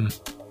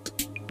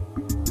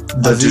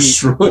 The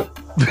Destroyer.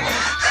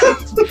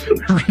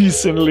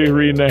 Recently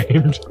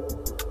renamed.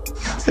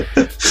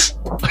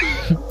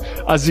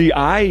 Ozzy,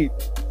 I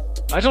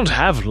don't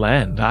have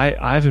land.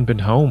 I haven't been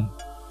home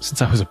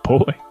since I was a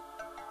boy.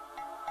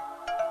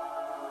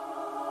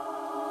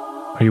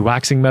 Are you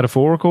waxing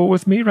metaphorical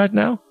with me right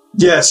now?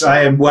 Yes,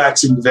 I am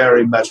waxing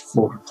very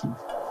metaphorical.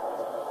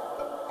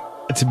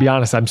 To be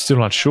honest, I'm still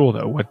not sure,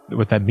 though,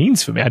 what that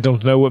means for me. I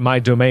don't know what my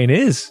domain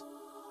is.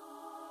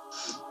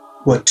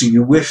 What do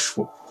you wish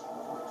for?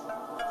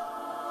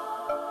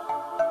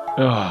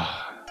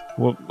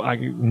 Well,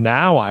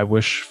 now I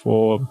wish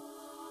for...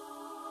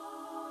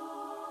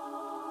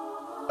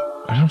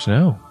 I don't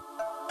know.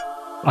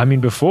 I mean,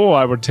 before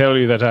I would tell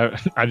you that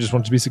I just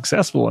wanted to be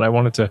successful and I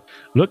wanted to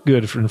look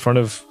good in front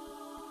of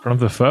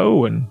the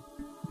foe and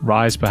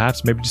rise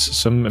perhaps maybe to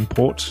some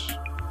import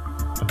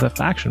of that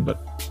faction.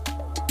 But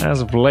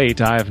as of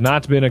late, I have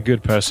not been a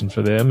good person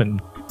for them,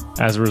 and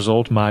as a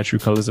result, my true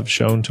colors have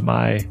shown to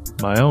my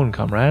own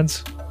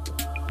comrades.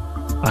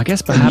 I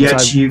guess perhaps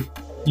and yet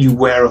you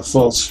wear a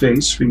false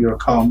face for your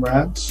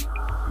comrades.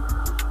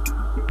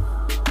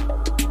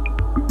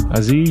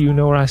 Aziz, you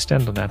know where I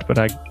stand on that, but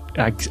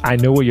I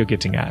know what you're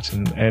getting at,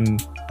 and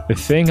the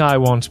thing I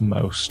want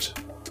most,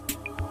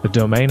 the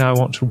domain I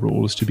want to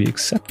rule, is to be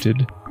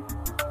accepted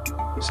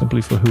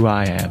simply for who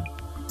I am,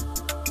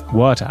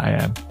 what I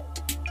am.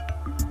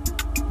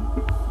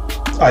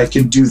 I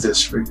can do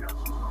this for you.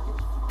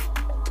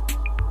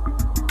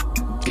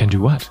 Can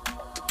do what?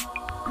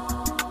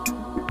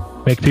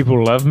 Make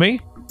people love me?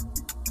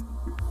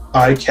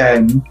 I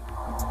can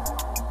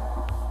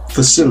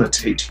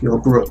facilitate your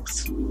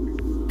growth.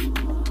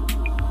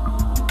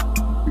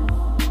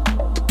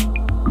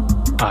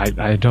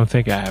 I don't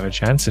think I have a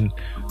chance, and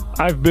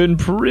I've been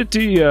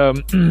pretty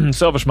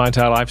selfish my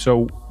entire life,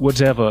 so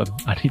whatever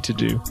I need to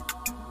do,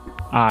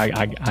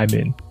 I'm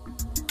in.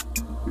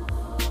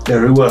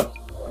 Very well.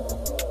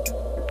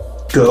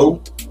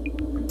 Go.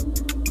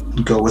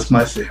 And go with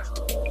my favor.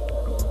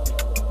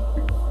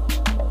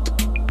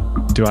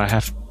 Do I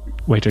have...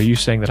 Wait, are you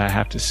saying that I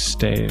have to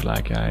stay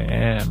like I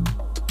am?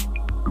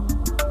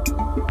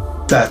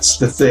 That's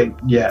the thing,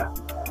 yeah.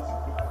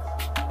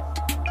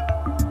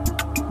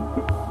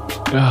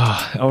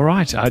 All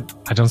right. I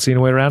don't see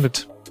any way around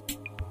it.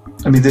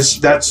 I mean,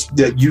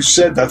 you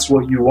said that's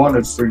what you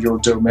wanted for your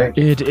domain.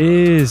 It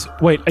is.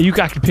 Wait, I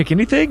can pick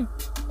anything?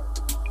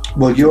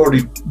 Well, you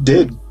already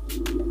did.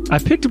 I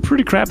picked a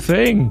pretty crap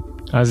thing,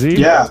 Aziz.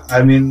 Yeah,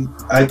 I mean,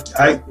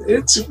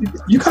 it's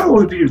you kind of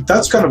want to be.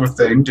 That's kind of a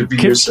thing to be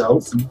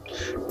yourself.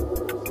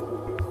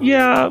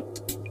 Yeah.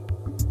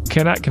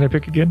 Can I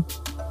pick again?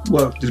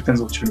 Well, it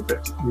depends on what you're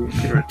going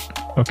to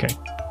pick. Okay.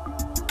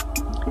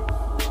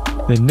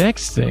 The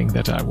next thing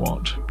that I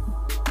want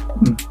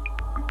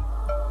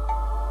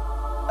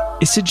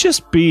is to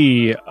just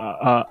be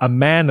a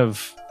man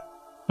of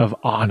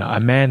honor, a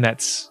man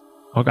that's.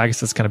 Oh, I guess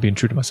that's kind of being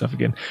true to myself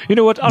again. You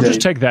know what? I'll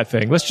just take that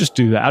thing. Let's just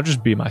do that. I'll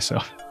just be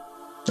myself.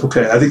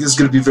 Okay, I think this is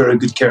going to be very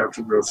good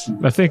character growth.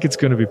 I think it's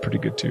going to be pretty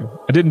good too.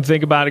 I didn't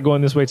think about it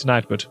going this way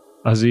tonight, but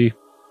Aziz,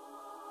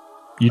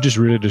 you just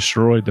really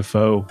destroyed the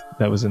foe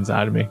that was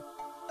inside of me.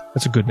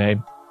 That's a good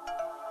name.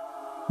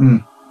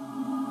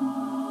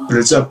 But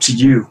it's up to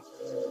you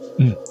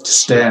to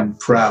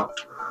stand proud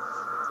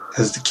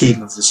as the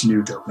king of this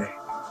new domain.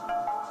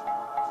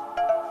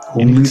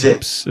 Any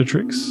tips or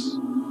tricks?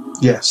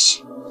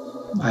 Yes.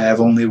 I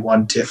have only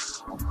one tip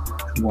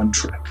and one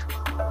trick.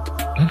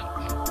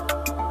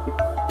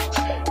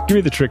 Give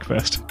me the trick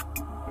first.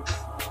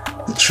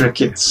 The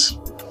trick is,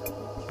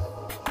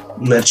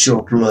 let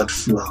your blood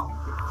flow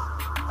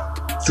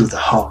through the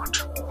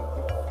heart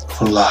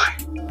of a lion.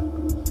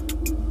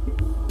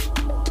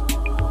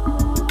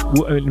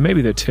 Well,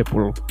 maybe the tip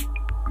will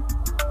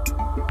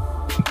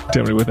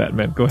tell me what that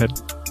meant. Go ahead.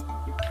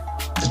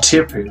 The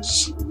tip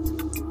is,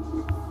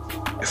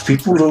 if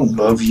people don't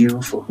love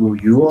you for who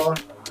you are,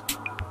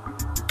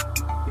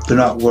 they're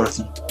not worth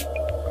it.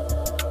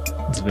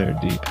 It's very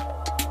deep.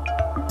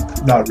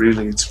 Not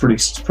really. It's pretty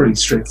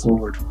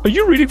straightforward. Are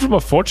you reading from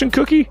a fortune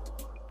cookie?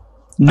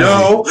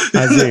 No.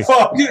 The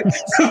fog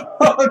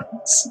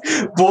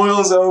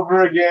boils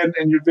over again,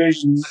 and your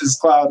vision is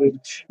clouded.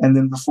 And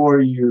then before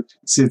you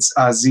sits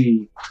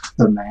Aziz,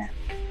 the man.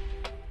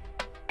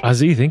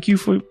 Aziz, thank you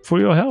for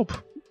your help.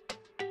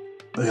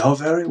 You're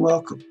very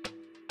welcome.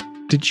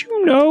 Did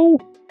you know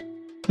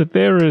that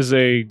there is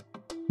a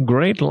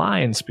great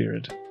lion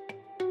spirit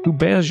who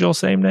bears your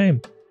same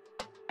name?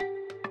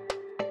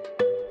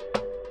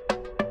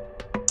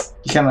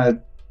 He kind of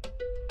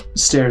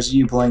stares at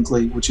you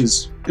blankly, which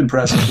is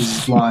impressive because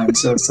he's blind,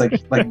 so it's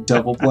like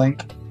double blink.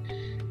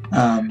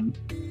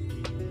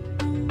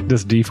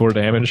 Does D4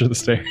 damage to the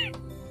stare?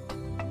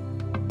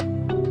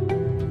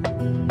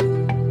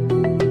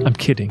 I'm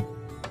kidding,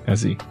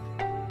 Aziz.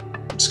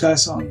 Sky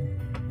Song,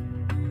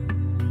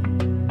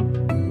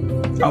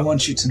 I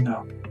want you to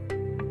know,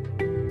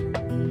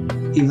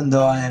 even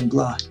though I am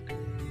blind,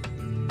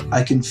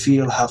 I can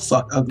feel how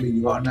ugly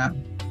you are now.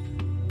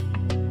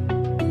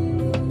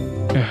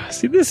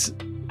 See, this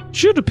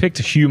should have picked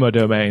a humor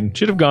domain.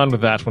 Should have gone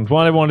with that one.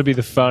 I want to be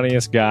the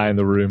funniest guy in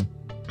the room.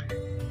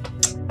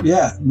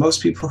 Yeah,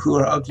 most people who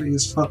are ugly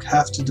as fuck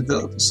have to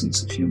develop a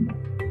sense of humor.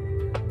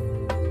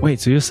 Wait,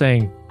 so you're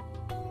saying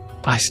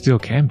I still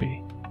can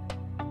be?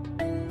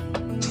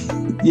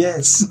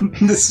 Yes,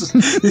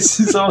 this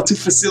is all to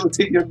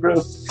facilitate your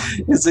growth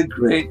as a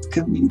great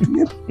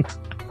comedian.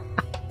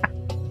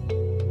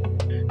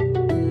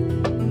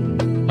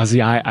 Aziz,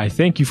 I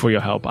thank you for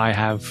your help. I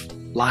have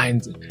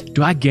lines.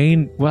 Do I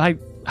gain? Well,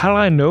 how do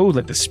I know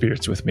that the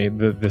spirit's with me?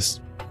 This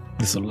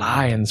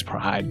lion's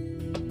pride.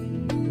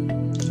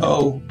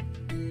 Oh,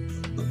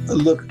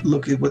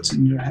 look at what's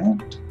in your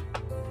hand.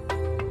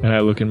 And I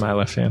look in my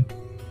left hand.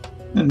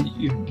 And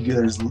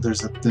there's a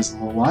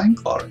little lion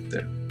claw right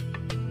there.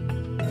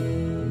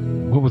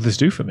 What will this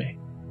do for me?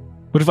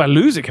 What if I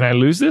lose it? Can I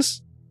lose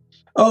this?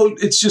 Oh,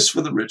 it's just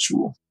for the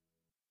ritual.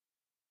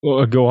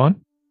 Well, go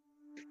on.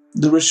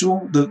 The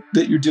ritual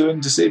that you're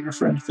doing to save your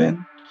friend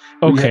Finn.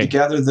 Okay. You have to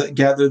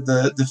gather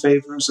the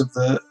favors of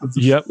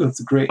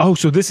the great. Oh,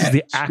 so this is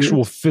the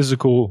actual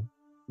physical,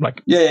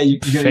 like. Yeah,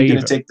 you're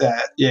gonna take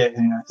that. Yeah.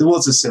 Well,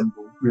 it's a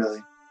symbol,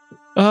 really.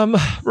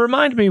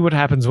 Remind me what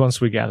happens once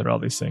we gather all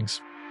these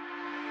things.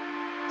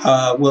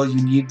 Well,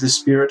 you need the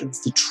spirit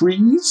of the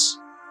trees,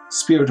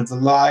 spirit of the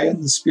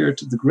lion, the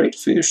spirit of the great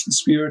fish, the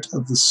spirit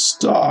of the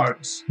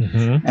stars,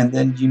 and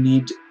then you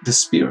need the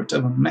spirit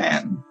of a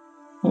man,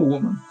 a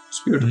woman,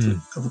 spirit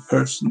of a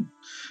person,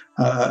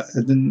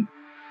 and then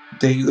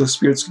those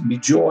spirits can be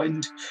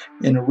joined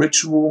in a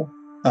ritual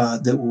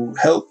that will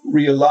help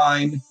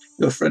realign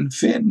your friend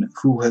Finn,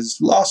 who has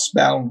lost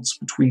balance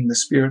between the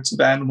spirits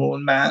of animal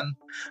and man,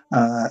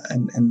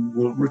 and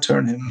will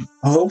return him,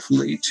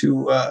 hopefully,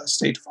 to a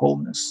state of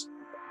wholeness.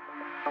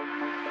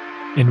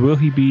 And will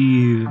he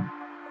be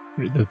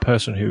the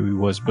person who he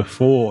was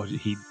before?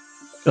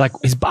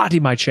 His body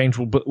might change,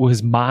 but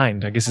his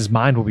mind, I guess his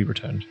mind will be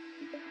returned.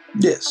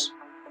 Yes.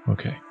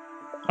 Okay.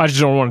 I just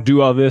don't want to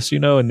do all this,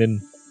 and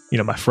then,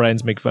 my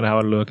friends make fun of how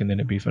I look, and then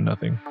it'd be for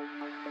nothing.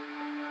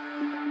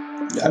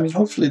 I mean,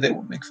 hopefully they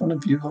won't make fun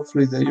of you.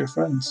 Hopefully they're your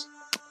friends.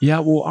 Yeah,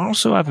 well,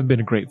 also I haven't been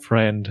a great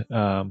friend.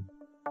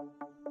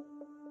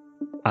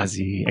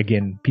 Aziz,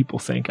 again, people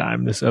think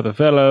I'm this other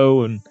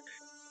fellow, and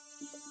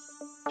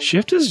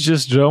Shifters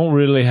just don't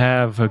really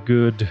have a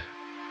good...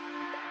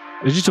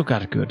 They just don't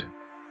got a good.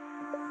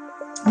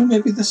 Well,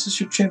 maybe this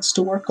is your chance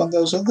to work on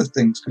those other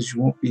things, because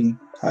you won't be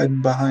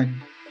hiding behind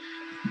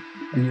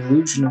the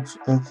illusion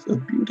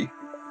of beauty.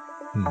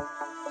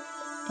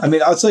 I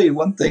mean, I'll tell you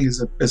one thing, as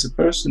a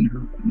person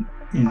who,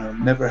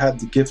 never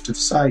had the gift of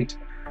sight,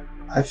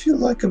 I feel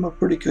like I'm a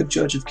pretty good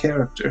judge of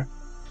character,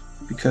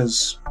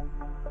 because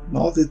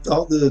all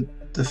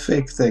the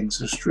fake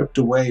things are stripped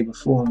away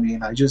before me,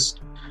 and I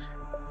just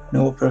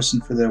know a person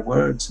for their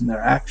words and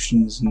their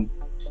actions, and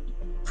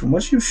from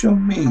what you've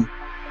shown me,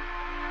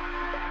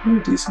 you're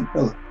a decent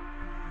fella.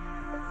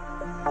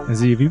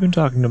 Izzy, have you been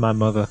talking to my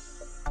mother?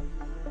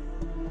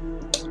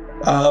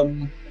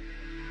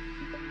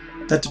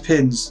 That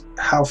depends.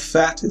 How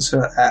fat is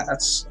her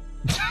ass?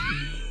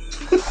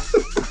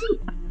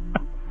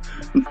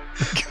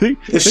 They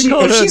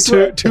called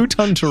her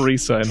Two-Ton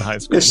Teresa in high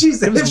school. If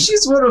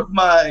she's one of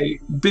my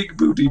big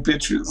booty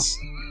bitches,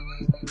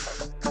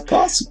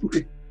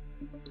 possibly.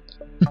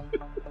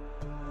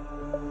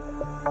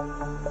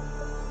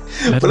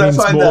 But I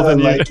find that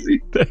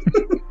unlikely.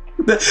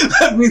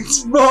 That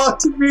means more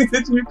to me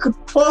than you could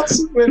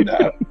possibly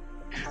know.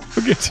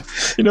 Forget.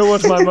 You know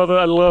what, my mother?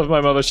 I love my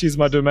mother. She's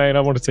my domain.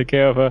 I want to take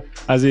care of her.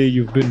 Azir,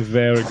 you've been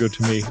very good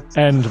to me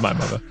and my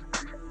mother.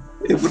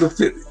 It would have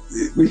been.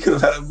 We could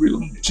have had a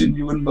real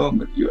genuine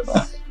moment, you and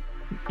I.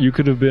 You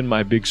could have been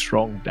my big,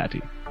 strong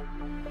daddy.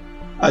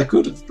 I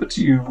could have, but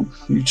you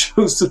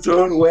chose to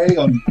throw it away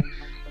on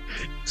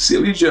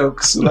silly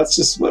jokes, so that's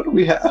just what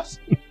we have.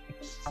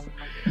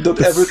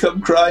 Don't ever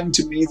come crying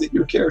to me that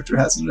your character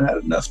hasn't had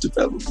enough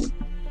development,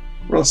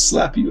 or I'll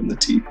slap you in the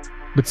teeth.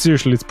 But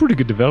seriously, it's pretty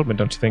good development,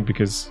 don't you think?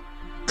 Because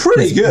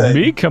pretty good.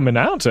 Me coming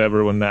out to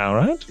everyone now,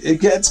 right?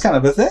 It's kind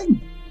of a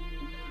thing.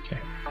 Okay.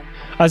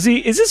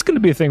 Azir, is this going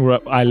to be a thing where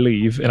I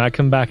leave and I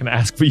come back and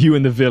ask for you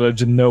in the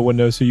village and no one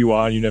knows who you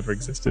are and you never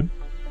existed?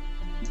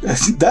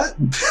 That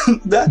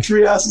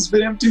treehouse has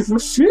been empty for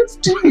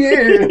 50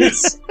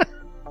 years.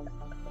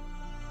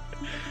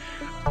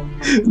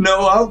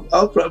 No,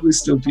 I'll probably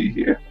still be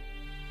here.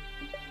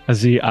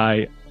 Azir,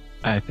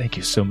 I thank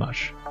you so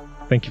much.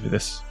 Thank you for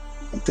this.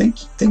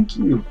 Thank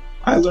you.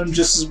 I learned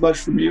just as much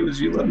from you as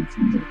you learned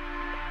from me.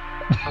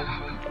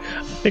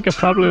 I think I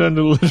probably learned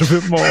a little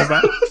bit more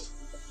about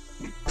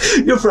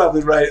it. You're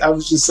probably right. I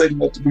was just saying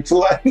that to be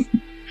polite.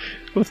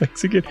 Well,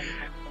 thanks again.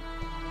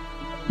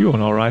 You're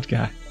an alright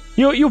guy.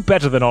 You're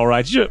better than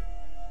alright. You're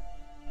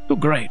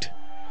great.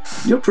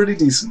 You're pretty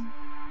decent.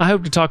 I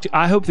hope to talk to you.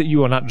 I hope that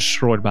you are not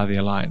destroyed by the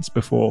Alliance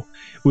before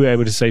we're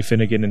able to save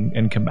Finnegan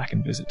and come back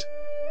and visit.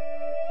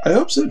 I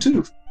hope so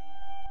too.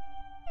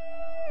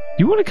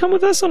 You want to come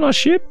with us on our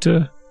ship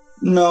to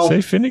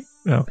save Finnegan?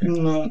 Oh, okay.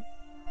 No.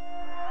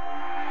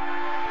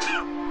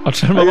 I'll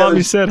tell my mom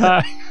you said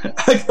hi.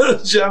 I got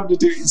a job to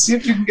do. See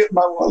if you can get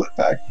my wallet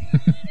back.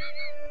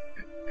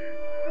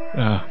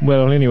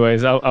 Well,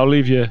 anyways, I'll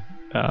leave you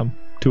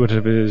to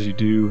whatever it is you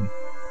do.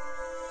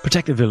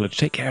 Protect the village.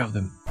 Take care of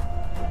them.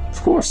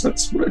 Of course,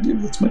 that's what I do.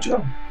 That's my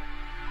job.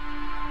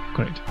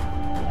 Great.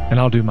 And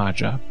I'll do my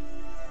job.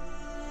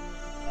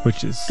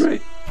 Which is...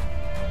 Great.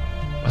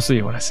 I'll see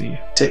you when I see you.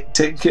 Take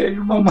care of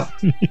your mama.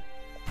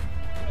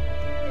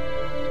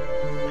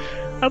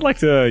 I'd like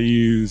to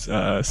use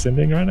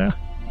sending right now.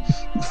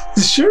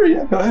 Sure,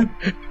 yeah, go ahead.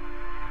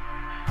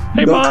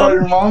 Hey, Go Mom. call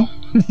your mom?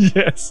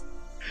 Yes.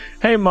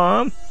 Hey,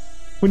 Mom.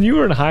 When you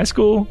were in high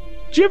school,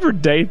 did you ever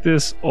date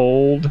this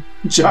old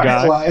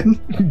giant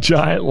lion?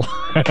 Giant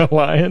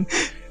lion?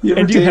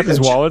 And do you have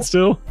his wallet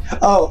still?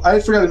 Oh, I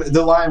forgot.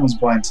 The lion was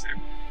blind too.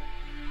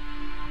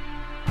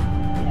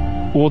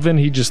 Well, then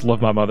he just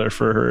loved my mother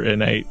for her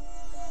innate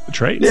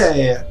traits.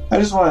 Yeah. I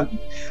just want.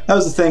 That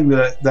was the thing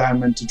that I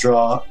meant to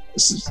draw.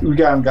 We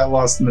got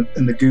lost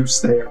in the goose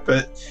there,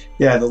 but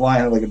yeah, the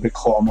lion had like a big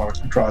claw mark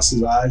across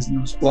his eyes and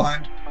he was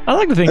blind. I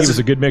like to think it was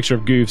a good mixture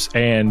of goofs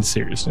and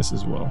seriousness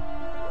as well.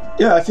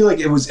 Yeah, I feel like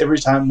it was every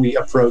time we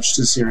approached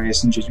a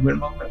serious and genuine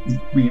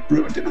moment, we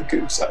ruined it with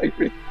goose. I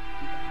agree.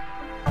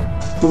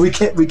 But we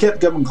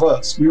kept coming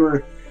close. We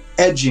were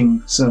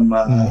edging some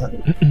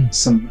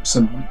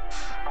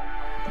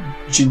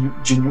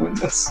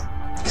genuineness,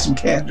 some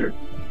candor.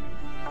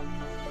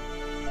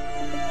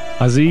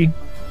 Azir,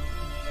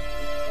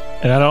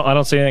 and I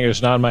don't say anything.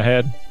 It's not in my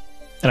head,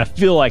 and I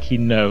feel like he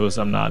knows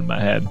I'm not in my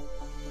head.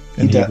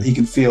 And he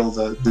can feel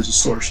the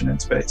distortion in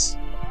space.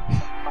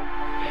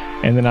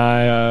 And then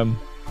I'm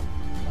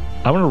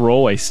going to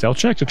roll a stealth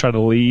check to try to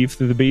leave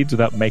through the beads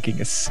without making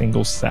a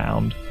single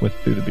sound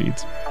through the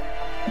beads.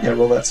 Yeah,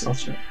 roll that stealth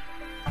check.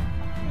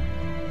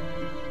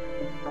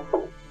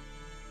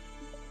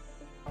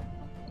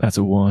 That's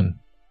a 1.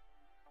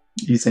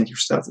 You think you're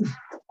stealthy?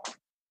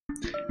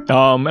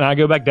 And I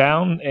go back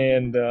down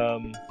and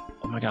oh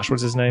my gosh,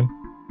 what's his name?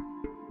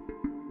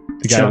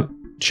 The guy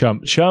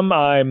Chum.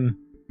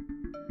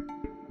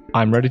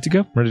 I'm ready to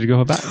go. Ready to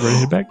go back. Ready to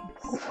head back.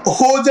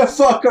 Who the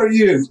fuck are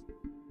you?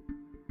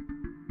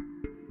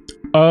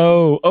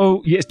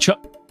 Oh, yes, Chum.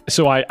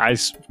 So I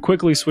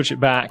quickly switch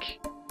it back.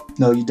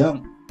 No, you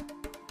don't.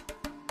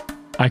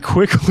 I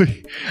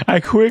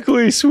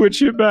quickly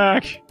switch it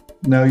back.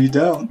 No, you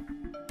don't.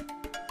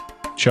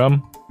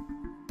 Chum,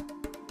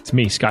 it's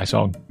me, Sky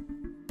Song.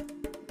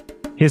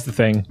 Here's the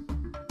thing.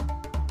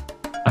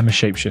 I'm a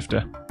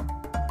shapeshifter.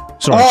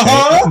 Sorry,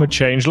 I'm a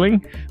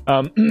changeling.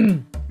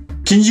 Can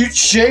you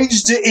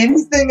change to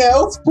anything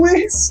else,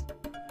 please?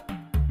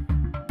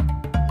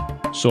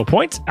 Sore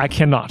point, I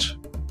cannot.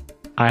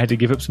 I had to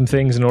give up some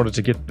things in order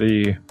to get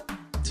to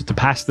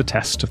pass the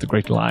test of the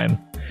Great Lion.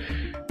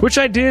 Which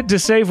I did to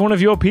save one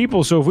of your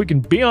people, so if we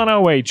can be on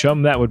our way,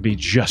 Chum, that would be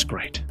just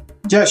great.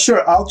 Yeah,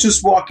 sure. I'll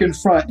just walk in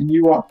front and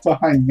you walk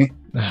behind me.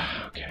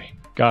 Okay,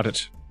 got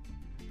it.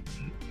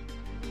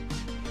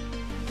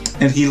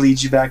 And he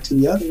leads you back to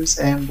the others,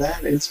 and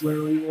that is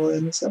where we will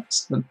end this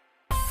episode.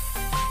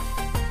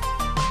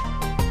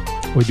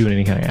 We doing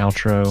any kind of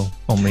outro?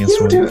 Only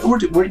we're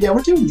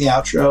doing the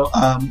outro.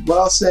 What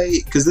I'll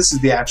say, because this is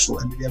the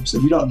actual end of the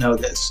episode, you don't know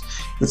this,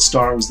 but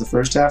Star was the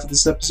first half of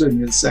this episode, and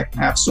you're the second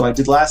half. So I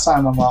did last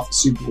time on Lawful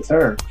Super with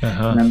her,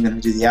 and I'm going to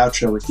do the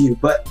outro with you.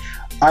 But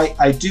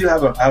I do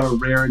have a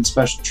rare and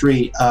special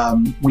treat.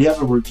 We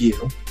have a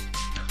review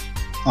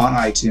on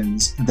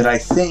iTunes that I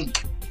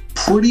think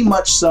pretty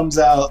much sums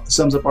up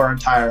our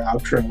entire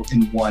outro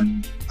in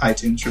one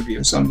iTunes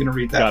review. So I'm going to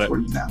read that for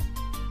you now.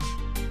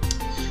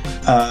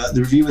 The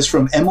review is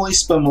from Emily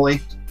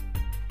Spimley.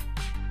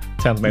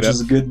 Sounds made up. Which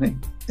is a good name.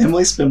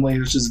 Emily Spimley,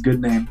 which is a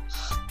good name.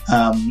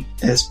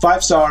 It's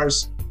 5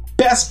 stars.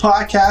 Best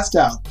podcast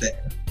out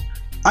there.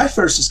 I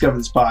first discovered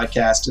this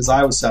podcast as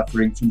I was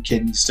suffering from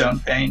kidney stone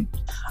pain.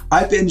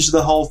 I binged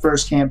the whole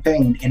first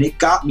campaign, and it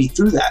got me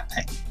through that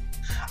pain.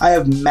 I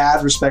have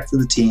mad respect for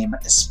the team,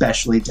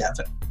 especially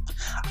Devin.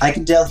 I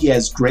can tell he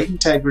has great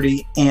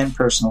integrity and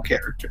personal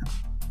character.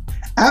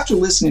 After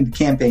listening to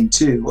Campaign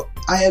 2,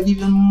 I have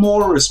even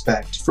more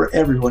respect for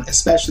everyone,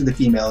 especially the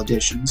female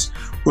additions,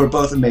 who are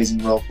both amazing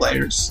role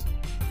players.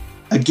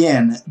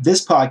 Again,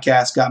 this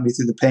podcast got me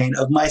through the pain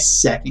of my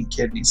second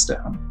kidney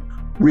stone.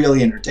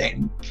 Really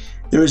entertaining.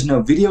 There is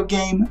no video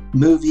game,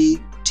 movie,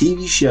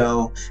 TV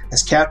show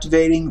as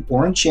captivating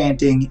or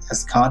enchanting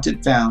as the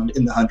content found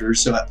in the 100 or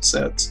so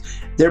episodes.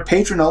 Their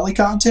patron-only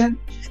content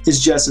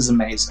is just as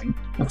amazing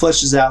and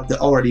fleshes out the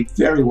already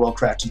very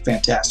well-crafted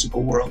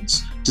fantastical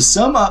worlds. To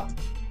sum up,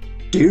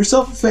 do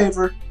yourself a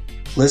favor,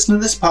 listen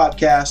to this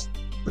podcast,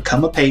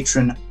 become a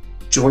patron,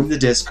 join the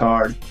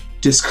Discord,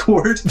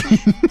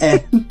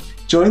 and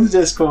join the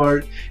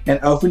Discord and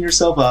open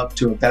yourself up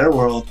to a better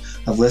world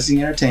of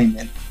listening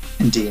entertainment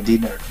and D&D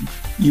nerding.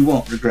 You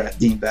won't regret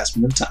the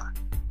investment of time.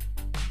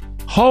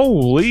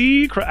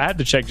 Holy crap. I had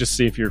to check just to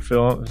see if you're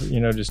feeling,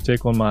 just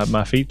tickling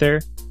my feet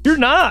there. You're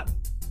not.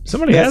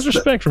 Somebody has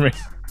respect for me.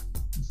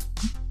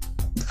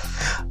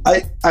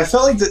 I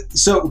felt like that.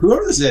 So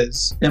whoever this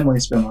is, Emily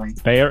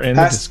Spinley, they are in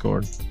the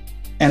Discord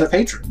and a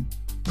patron,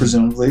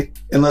 presumably,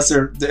 unless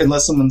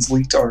someone's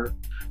leaked our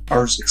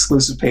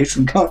exclusive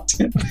patron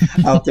content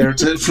out there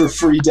for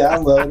free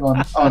download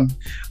on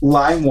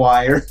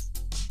LimeWire.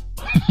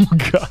 Oh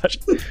gosh.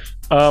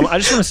 I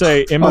just want to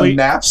say, Emily, on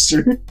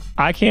Napster.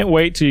 I can't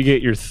wait till you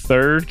get your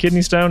 3rd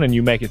kidney stone and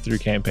you make it through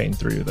campaign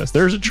 3 with us.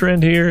 There's a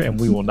trend here, and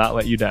we will not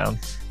let you down.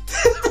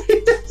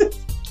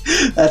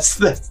 That's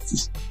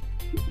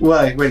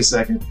wait a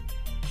second.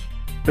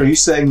 Are you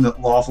saying that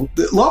Lawful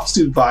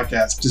Student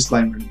Podcast,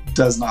 disclaimer,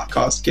 does not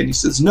cause kidney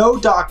stones? No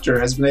doctor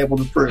has been able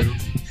to prove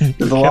that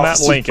the Lawful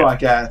Student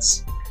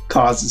Podcast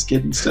causes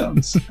kidney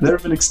stones. There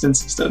have been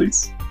extensive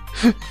studies.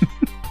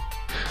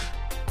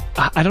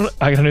 I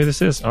gotta know who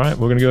this is. All right,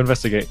 we're gonna go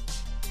investigate.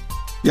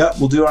 Yeah,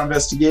 we'll do our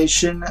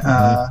investigation.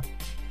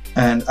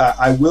 And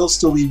I will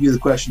still leave you the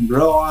question to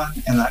grow on,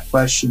 and that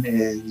question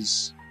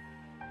is,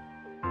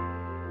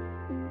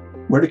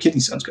 where do kidney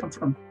stones come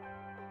from?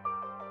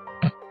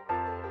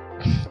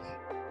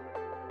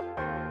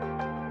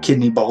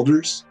 Kidney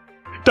boulders?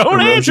 Don't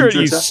answer it,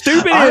 you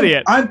stupid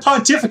idiot! I'm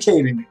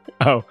pontificating.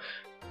 Oh,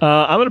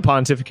 I'm gonna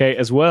pontificate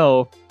as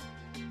well.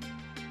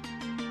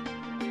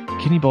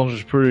 Kidney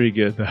boulders are pretty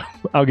good, though.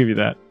 I'll give you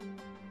that.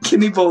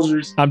 Kidney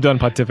boulders. I'm done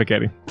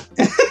pontificating.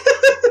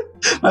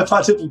 My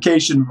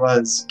pontification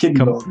was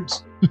kidney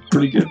boulders.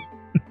 Pretty good.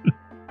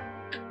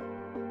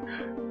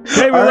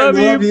 Hey, we love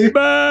you.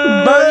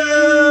 Bye. Bye.